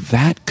take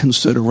that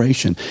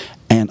consideration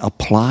and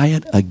apply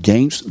it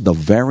against the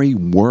very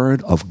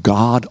word of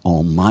God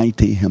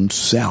Almighty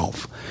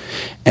Himself.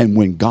 And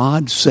when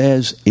God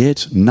says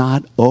it's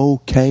not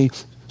okay,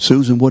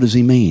 Susan, what does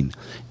He mean?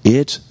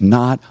 It's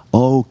not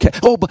okay.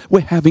 Oh, but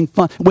we're having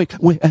fun.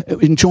 We're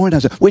enjoying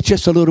ourselves. We're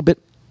just a little bit.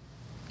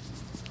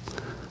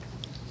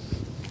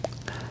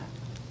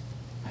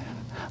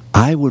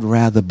 I would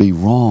rather be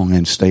wrong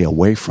and stay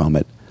away from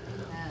it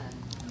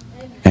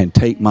and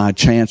take my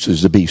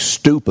chances to be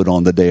stupid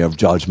on the day of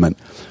judgment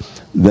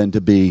than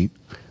to be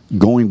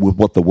going with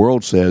what the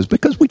world says,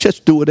 because we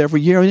just do it every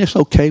year and it's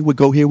okay. We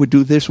go here, we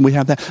do this, and we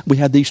have that. We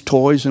have these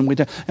toys and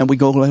we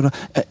go later.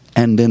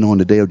 And then on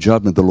the day of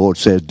judgment, the Lord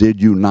says,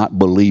 "Did you not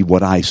believe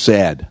what I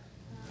said?"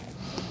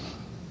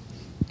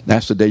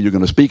 That's the day you're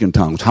going to speak in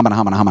tongues. Hamana,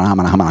 hamana,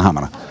 hamana, hamana,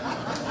 hamana.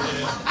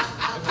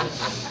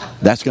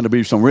 That's going to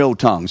be some real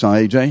tongues, huh,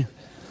 AJ?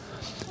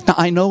 Now,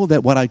 I know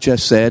that what I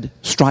just said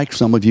strikes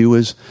some of you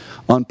as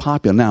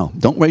unpopular. Now,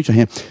 don't raise your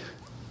hand.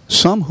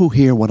 Some who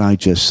hear what I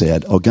just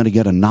said are going to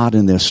get a knot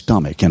in their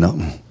stomach. I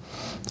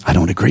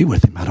don't agree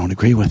with him. I don't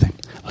agree with him.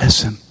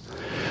 Listen,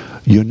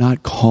 you're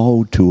not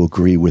called to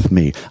agree with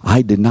me.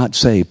 I did not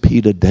say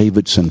Peter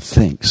Davidson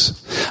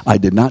thinks. I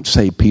did not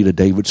say Peter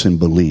Davidson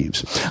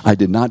believes. I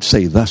did not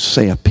say thus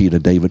saith Peter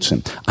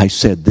Davidson. I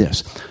said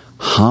this: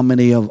 how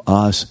many of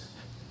us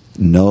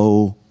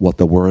know what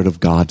the Word of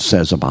God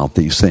says about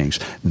these things?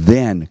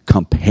 Then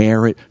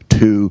compare it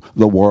to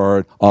the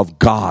Word of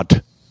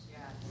God.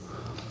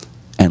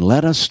 And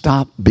let us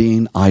stop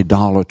being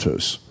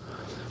idolaters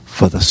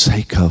for the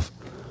sake of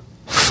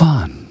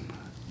fun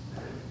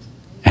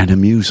and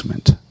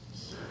amusement.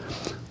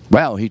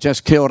 Well, he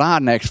just killed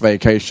our next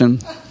vacation.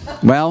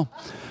 Well,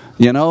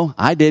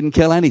 I didn't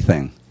kill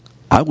anything.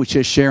 I was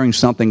just sharing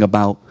something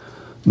about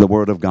the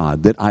Word of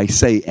God. Did I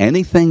say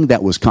anything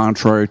that was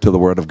contrary to the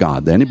Word of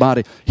God? Did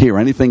anybody hear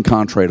anything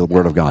contrary to the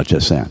Word of God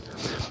just said?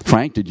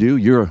 Frank, did you?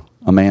 You're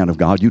a man of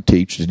God. You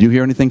teach. Did you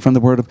hear anything from the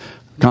Word of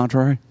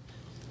contrary?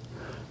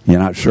 You're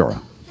not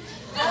sure.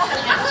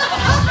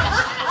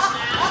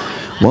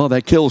 Well,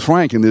 that kills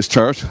Frank in this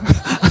church.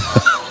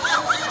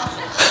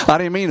 I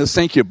didn't mean to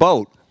sink your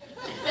boat.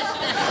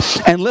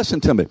 And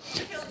listen to me.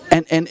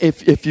 And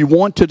if you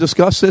want to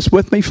discuss this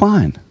with me,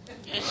 fine.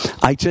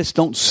 I just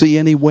don't see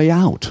any way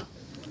out.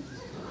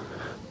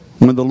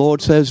 When the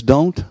Lord says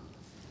don't.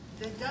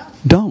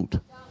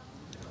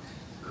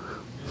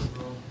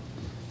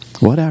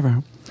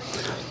 Whatever.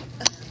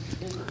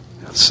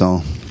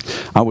 So,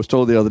 I was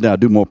told the other day I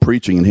do more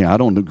preaching in here. I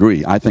don't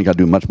agree. I think I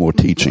do much more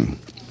teaching.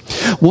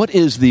 What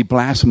is the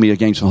blasphemy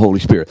against the Holy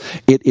Spirit?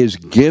 It is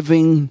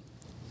giving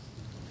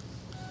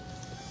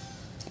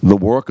the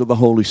work of the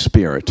Holy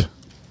Spirit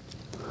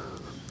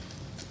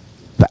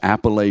the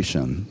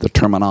appellation, the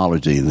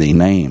terminology, the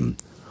name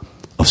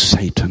of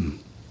Satan.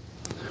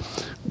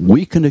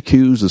 We can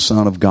accuse the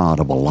Son of God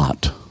of a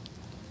lot.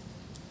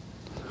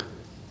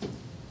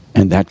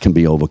 And that can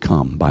be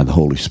overcome by the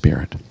Holy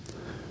Spirit.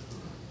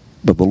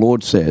 But the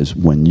Lord says,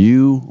 when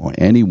you or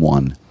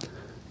anyone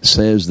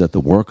says that the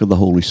work of the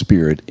Holy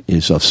Spirit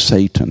is of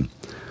Satan,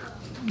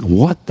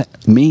 what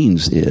that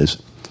means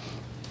is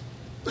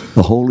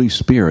the Holy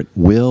Spirit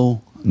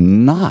will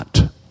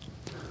not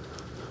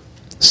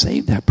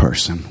save that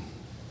person.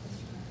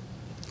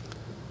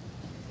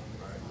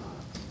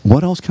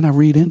 What else can I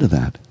read into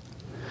that?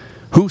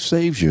 Who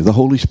saves you? The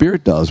Holy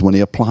Spirit does when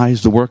He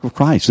applies the work of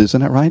Christ.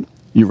 Isn't that right?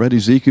 You read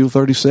Ezekiel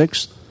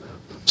 36?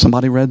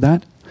 Somebody read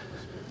that?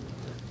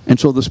 And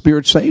so the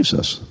Spirit saves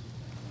us.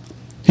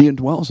 He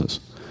indwells us.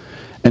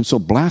 And so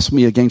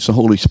blasphemy against the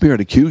Holy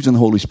Spirit, accusing the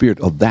Holy Spirit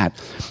of that,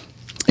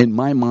 in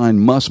my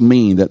mind must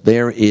mean that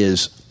there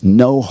is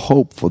no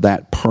hope for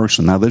that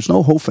person. Now, there's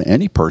no hope for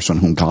any person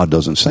whom God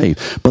doesn't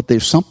save, but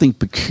there's something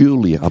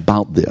peculiar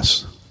about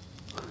this.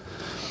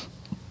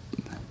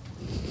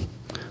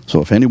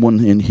 So if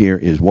anyone in here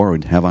is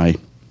worried, have I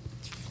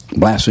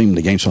blasphemed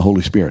against the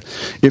Holy Spirit?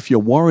 If you're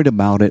worried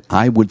about it,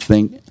 I would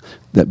think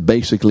that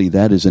basically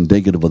that is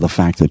indicative of the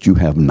fact that you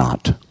have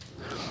not.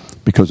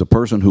 Because a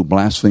person who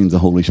blasphemes the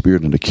Holy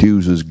Spirit and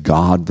accuses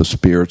God, the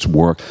Spirit's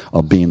work,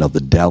 of being of the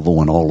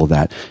devil and all of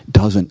that,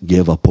 doesn't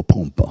give a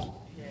papumpa.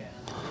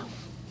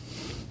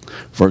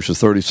 Verses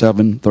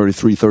 37,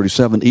 33,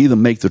 37, either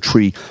make the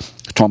tree,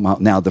 talking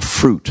about now the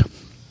fruit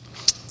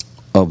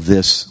of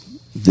this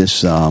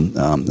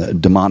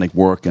demonic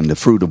work and the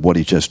fruit of what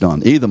he's just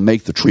done. Either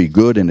make the tree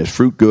good and its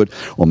fruit good,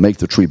 or make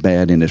the tree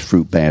bad and its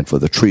fruit bad, for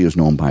the tree is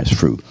known by its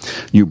fruit.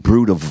 You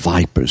brood of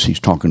vipers,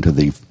 he's talking to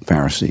the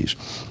Pharisees.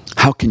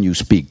 How can you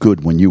speak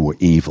good when you were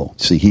evil?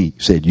 See, he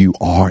said you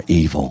are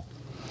evil.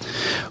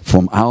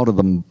 For out of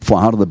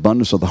the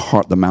abundance of the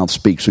heart the mouth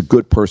speaks. A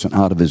good person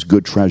out of his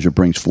good treasure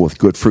brings forth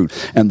good fruit,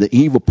 and the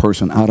evil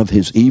person out of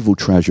his evil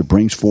treasure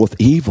brings forth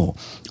evil.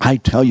 I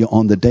tell you,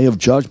 on the day of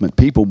judgment,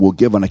 people will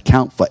give an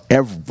account for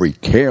every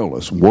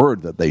careless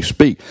word that they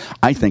speak.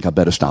 I think I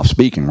better stop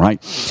speaking,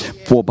 right?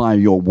 For by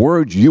your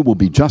words you will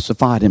be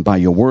justified, and by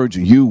your words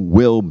you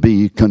will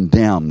be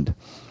condemned.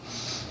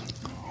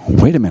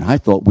 Wait a minute, I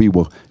thought we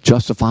were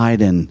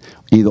justified and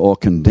either or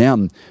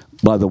condemned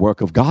by the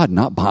work of God,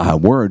 not by our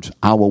words.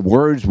 Our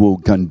words will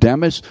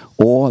condemn us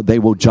or they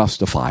will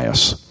justify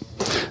us.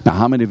 Now,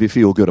 how many of you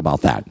feel good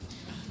about that?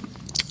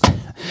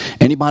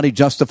 Anybody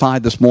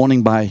justified this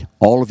morning by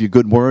all of your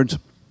good words?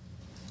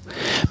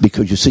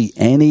 Because you see,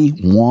 any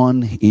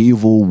one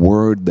evil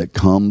word that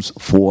comes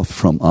forth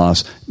from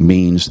us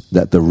means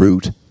that the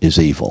root is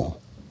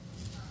evil.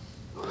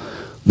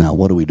 Now,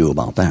 what do we do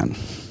about that?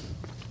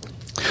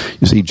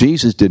 You see,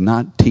 Jesus did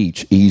not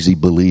teach easy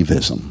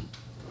believism.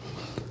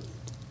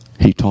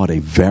 He taught a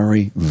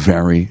very,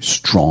 very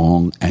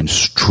strong and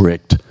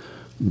strict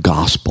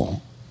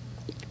gospel.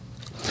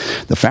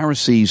 The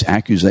Pharisees'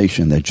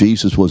 accusation that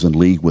Jesus was in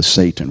league with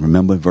Satan,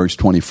 remember verse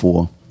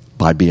 24,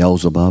 by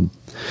Beelzebub,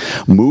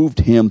 moved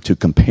him to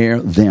compare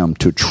them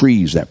to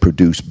trees that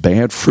produce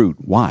bad fruit.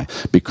 Why?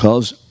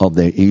 Because of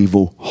their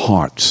evil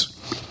hearts.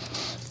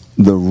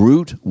 The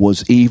root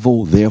was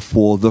evil,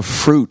 therefore the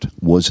fruit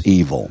was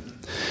evil.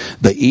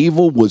 The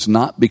evil was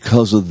not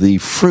because of the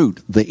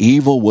fruit. The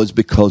evil was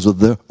because of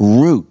the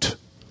root.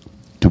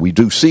 We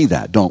do see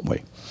that, don't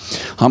we?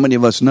 How many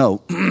of us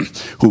know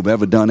who've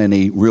ever done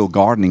any real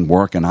gardening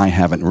work, and I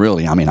haven't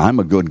really? I mean, I'm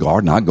a good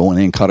gardener. I go in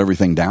there and cut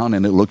everything down,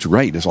 and it looks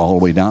great. It's all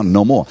the way down,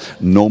 no more.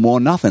 No more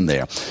nothing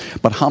there.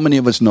 But how many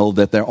of us know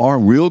that there are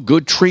real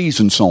good trees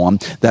and so on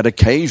that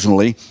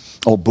occasionally,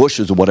 or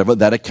bushes or whatever,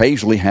 that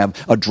occasionally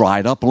have a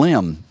dried up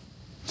limb?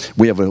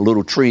 We have a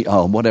little tree,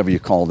 whatever you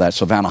call that,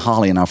 Savannah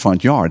holly in our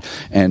front yard,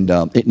 and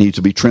it needs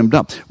to be trimmed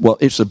up. Well,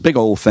 it's a big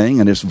old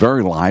thing, and it's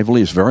very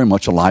lively. It's very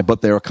much alive,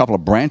 but there are a couple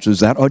of branches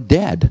that are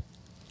dead.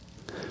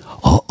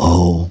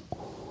 Uh-oh.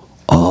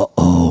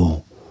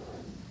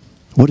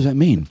 What does that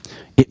mean?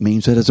 It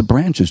means that as a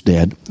branch is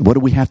dead, what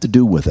do we have to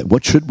do with it?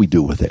 What should we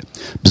do with it?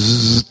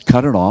 Bzzz,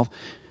 cut it off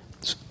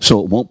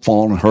so it won't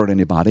fall and hurt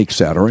anybody,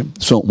 etc.,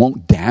 so it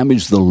won't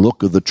damage the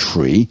look of the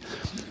tree.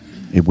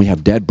 If we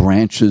have dead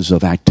branches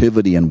of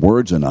activity and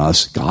words in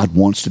us, God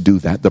wants to do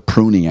that, the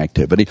pruning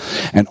activity,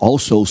 and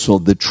also so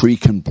the tree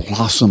can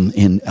blossom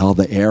in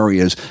other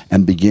areas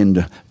and begin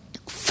to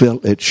fill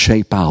its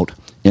shape out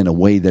in a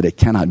way that it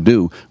cannot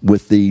do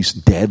with these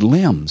dead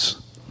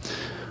limbs.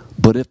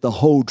 But if the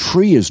whole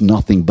tree is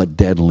nothing but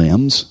dead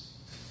limbs,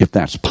 if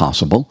that's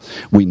possible,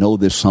 we know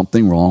there's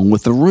something wrong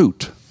with the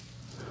root.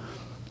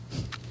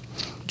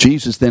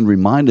 Jesus then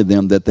reminded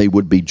them that they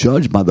would be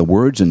judged by the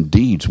words and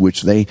deeds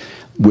which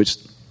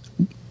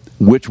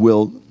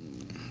will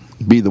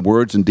be the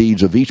words and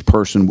deeds of each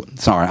person.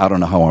 Sorry, I don't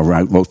know how I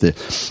wrote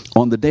this.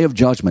 On the day of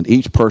judgment,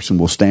 each person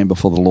will stand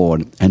before the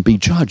Lord and be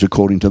judged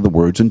according to the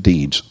words and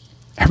deeds.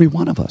 Every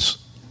one of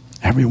us.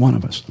 Every one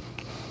of us.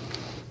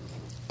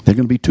 There are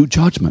going to be two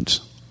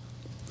judgments.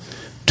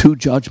 Two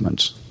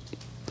judgments.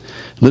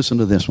 Listen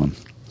to this one.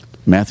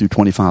 Matthew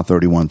 25,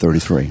 31,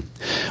 33.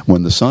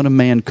 When the Son of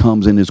Man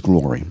comes in his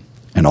glory,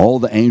 and all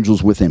the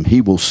angels with him, he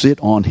will sit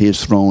on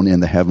his throne in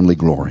the heavenly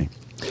glory.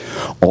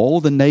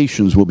 All the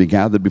nations will be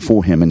gathered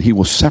before him, and he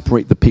will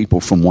separate the people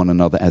from one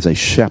another as a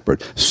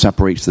shepherd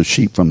separates the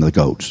sheep from the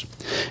goats.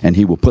 And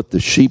he will put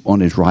the sheep on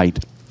his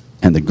right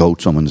and the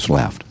goats on his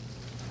left.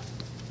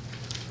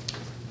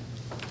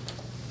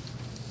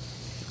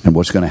 And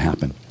what's going to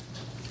happen?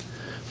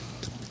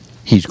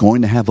 He's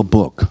going to have a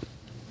book.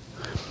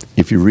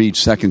 If you read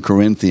 2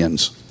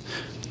 Corinthians,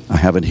 I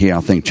have it here,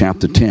 I think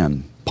chapter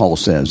 10, Paul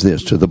says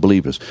this to the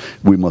believers.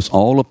 We must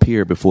all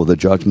appear before the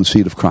judgment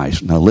seat of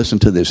Christ. Now listen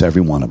to this,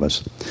 every one of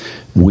us.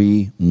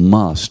 We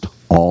must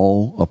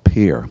all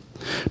appear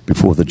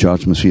before the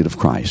judgment seat of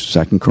Christ.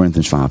 2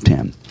 Corinthians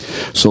 5:10.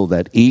 So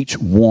that each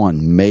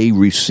one may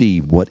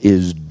receive what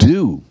is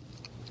due.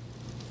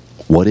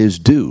 What is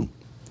due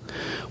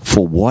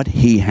for what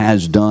he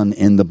has done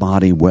in the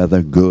body,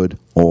 whether good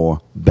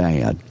or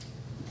bad.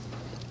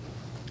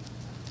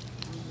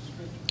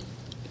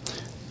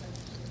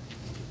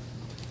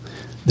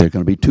 There are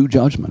going to be two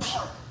judgments.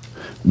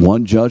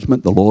 One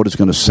judgment, the Lord is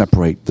going to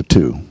separate the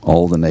two,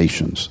 all the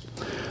nations.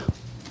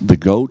 The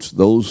goats,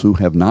 those who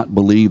have not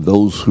believed,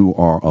 those who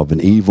are of an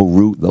evil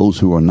root, those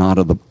who are not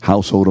of the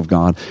household of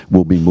God,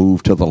 will be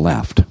moved to the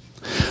left.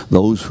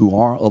 Those who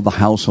are of the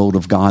household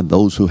of God,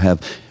 those who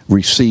have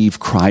received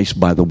Christ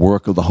by the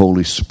work of the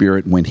Holy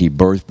Spirit when he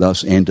birthed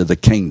us into the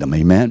kingdom,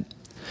 amen,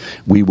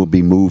 we will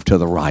be moved to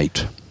the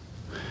right.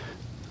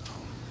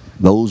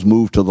 Those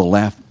moved to the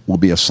left will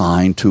be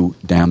assigned to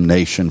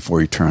damnation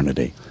for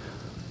eternity.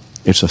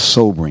 It's a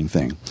sobering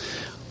thing.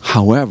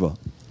 However,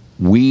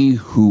 we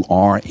who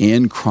are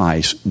in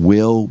Christ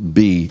will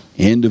be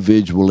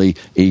individually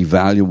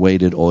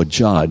evaluated or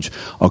judged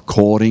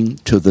according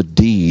to the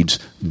deeds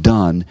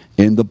done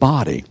in the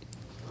body.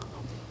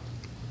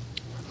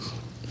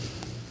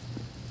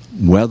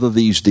 Whether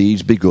these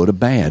deeds be good or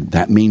bad.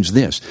 That means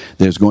this.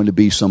 There's going to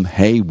be some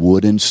hay,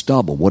 wood, and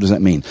stubble. What does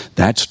that mean?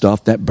 That's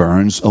stuff that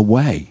burns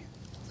away.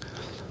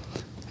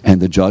 And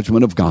the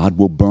judgment of God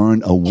will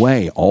burn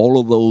away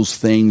all of those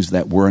things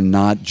that were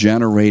not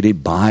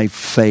generated by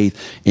faith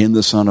in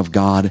the Son of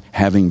God,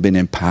 having been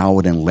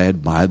empowered and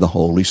led by the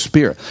Holy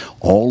Spirit.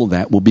 All of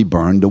that will be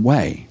burned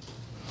away.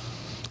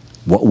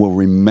 What will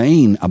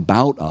remain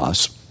about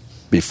us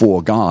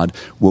before God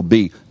will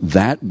be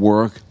that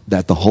work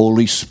that the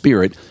Holy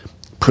Spirit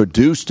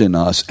produced in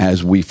us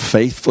as we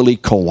faithfully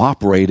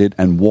cooperated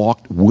and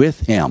walked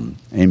with Him.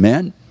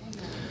 Amen?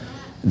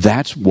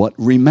 That's what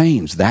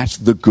remains. That's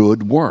the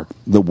good work.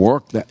 The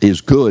work that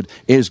is good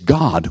is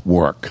God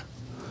work.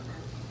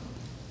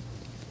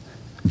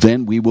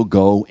 Then we will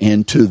go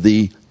into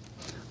the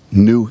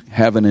new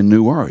heaven and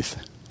new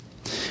earth.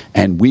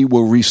 And we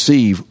will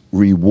receive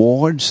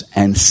rewards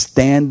and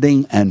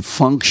standing and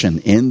function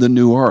in the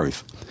new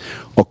earth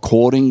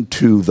according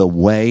to the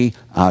way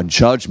our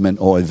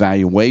judgment or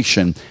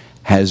evaluation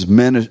has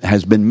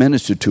been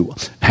ministered to,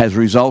 has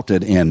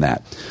resulted in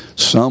that.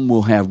 Some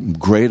will have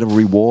greater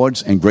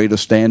rewards and greater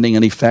standing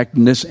and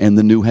effectiveness in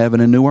the new heaven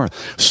and new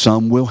earth.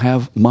 Some will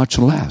have much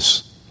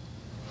less.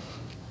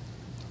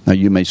 Now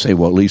you may say,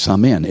 well, at least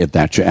I'm in. If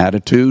that's your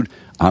attitude,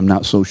 I'm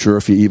not so sure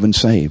if you're even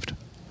saved.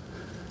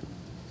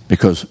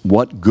 Because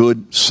what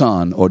good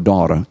son or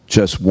daughter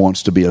just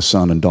wants to be a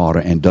son and daughter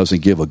and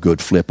doesn't give a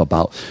good flip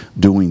about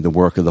doing the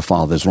work of the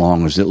Father as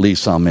long as at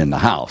least I'm in the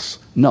house?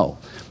 No.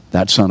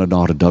 That son or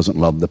daughter doesn't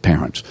love the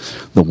parents.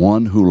 The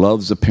one who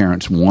loves the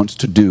parents wants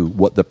to do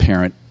what the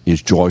parent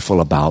is joyful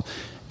about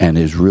and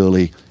is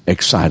really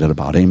excited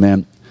about.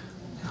 Amen?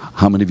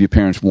 How many of you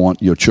parents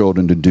want your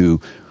children to do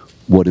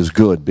what is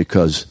good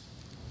because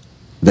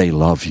they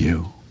love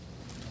you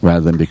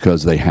rather than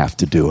because they have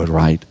to do it,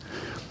 right?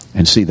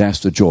 And see, that's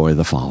the joy of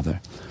the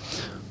Father.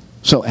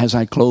 So as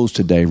I close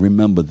today,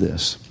 remember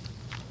this.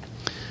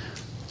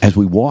 As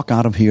we walk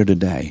out of here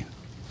today,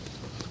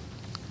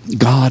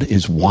 God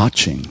is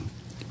watching.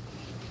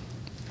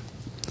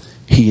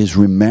 He is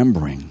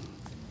remembering.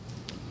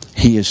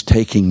 He is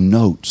taking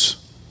notes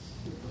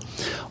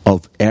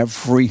of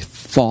every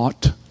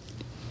thought,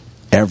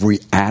 every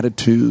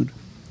attitude,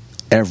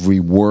 every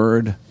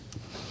word,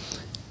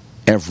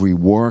 every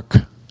work,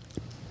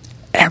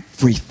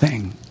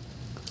 everything.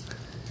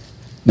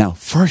 Now,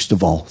 first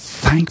of all,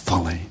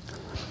 thankfully,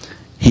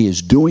 He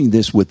is doing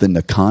this within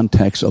the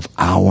context of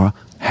our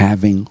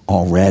having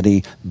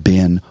already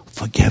been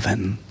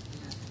forgiven.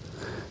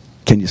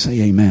 Can you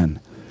say amen?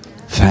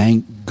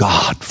 Thank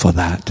God for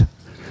that.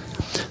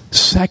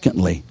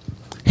 Secondly,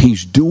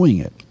 he's doing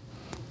it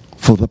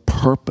for the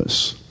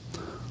purpose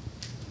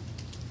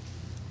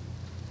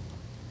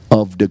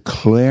of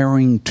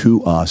declaring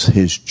to us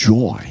his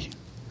joy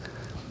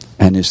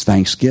and his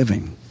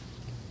thanksgiving,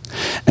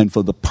 and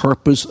for the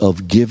purpose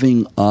of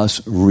giving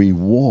us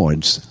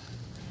rewards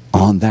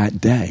on that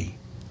day.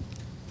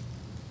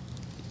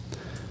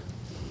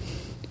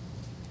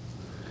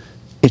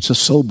 It's a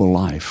sober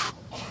life.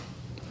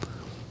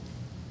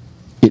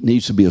 It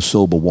needs to be a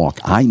sober walk.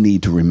 I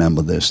need to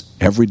remember this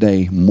every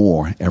day,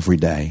 more every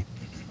day.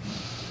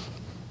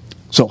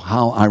 So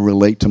how I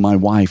relate to my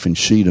wife and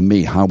she to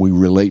me, how we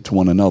relate to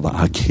one another,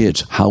 our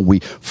kids, how we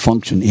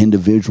function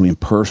individually and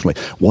personally.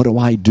 What do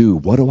I do?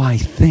 What do I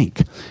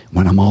think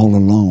when I'm all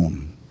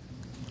alone?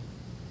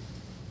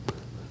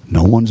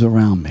 No one's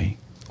around me.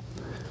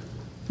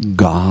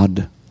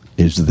 God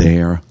is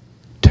there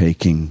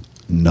taking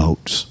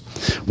notes.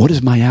 What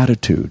is my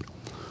attitude?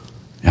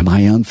 Am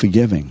I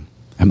unforgiving?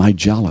 Am I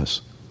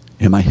jealous?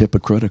 Am I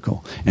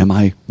hypocritical? Am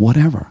I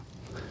whatever?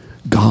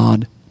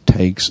 God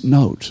takes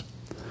notes.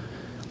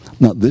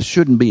 Now, this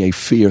shouldn't be a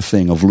fear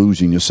thing of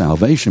losing your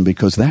salvation,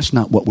 because that's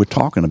not what we're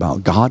talking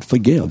about. God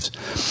forgives.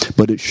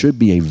 But it should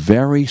be a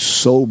very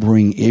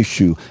sobering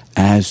issue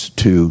as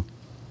to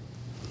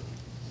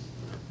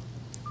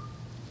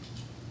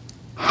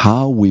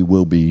how we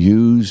will be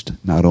used,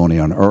 not only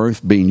on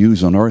earth, being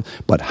used on earth,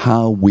 but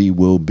how we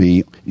will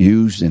be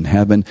used in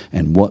heaven,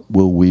 and what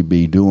will we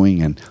be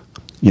doing, and,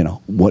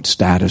 what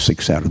status,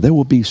 etc. There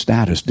will be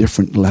status,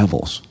 different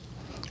levels,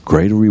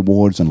 greater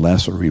rewards and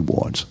lesser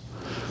rewards.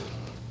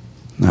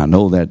 I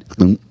know that,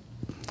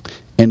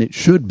 and it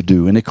should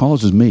do, and it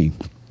causes me.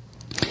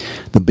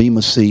 The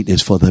Bema seat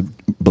is for the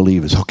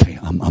believers. Okay,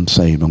 I'm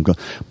saved, I'm good.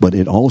 But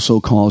it also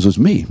causes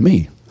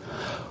me.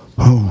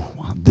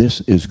 Oh,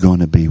 this is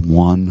going to be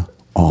one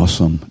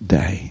awesome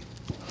day.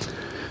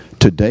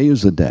 Today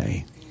is the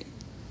day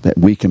that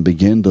we can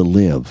begin to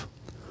live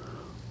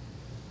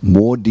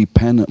more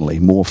dependently,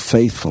 more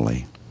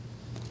faithfully,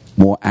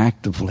 more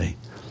actively,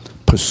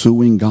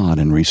 pursuing God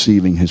and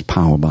receiving his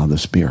power by the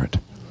Spirit.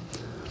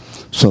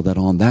 So that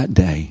on that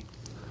day,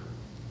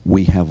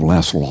 we have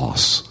less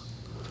loss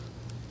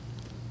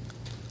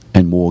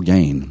and more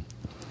gain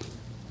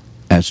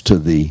as to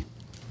the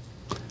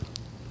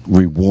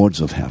rewards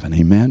of heaven.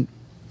 Amen?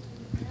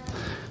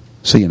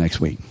 See you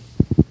next week.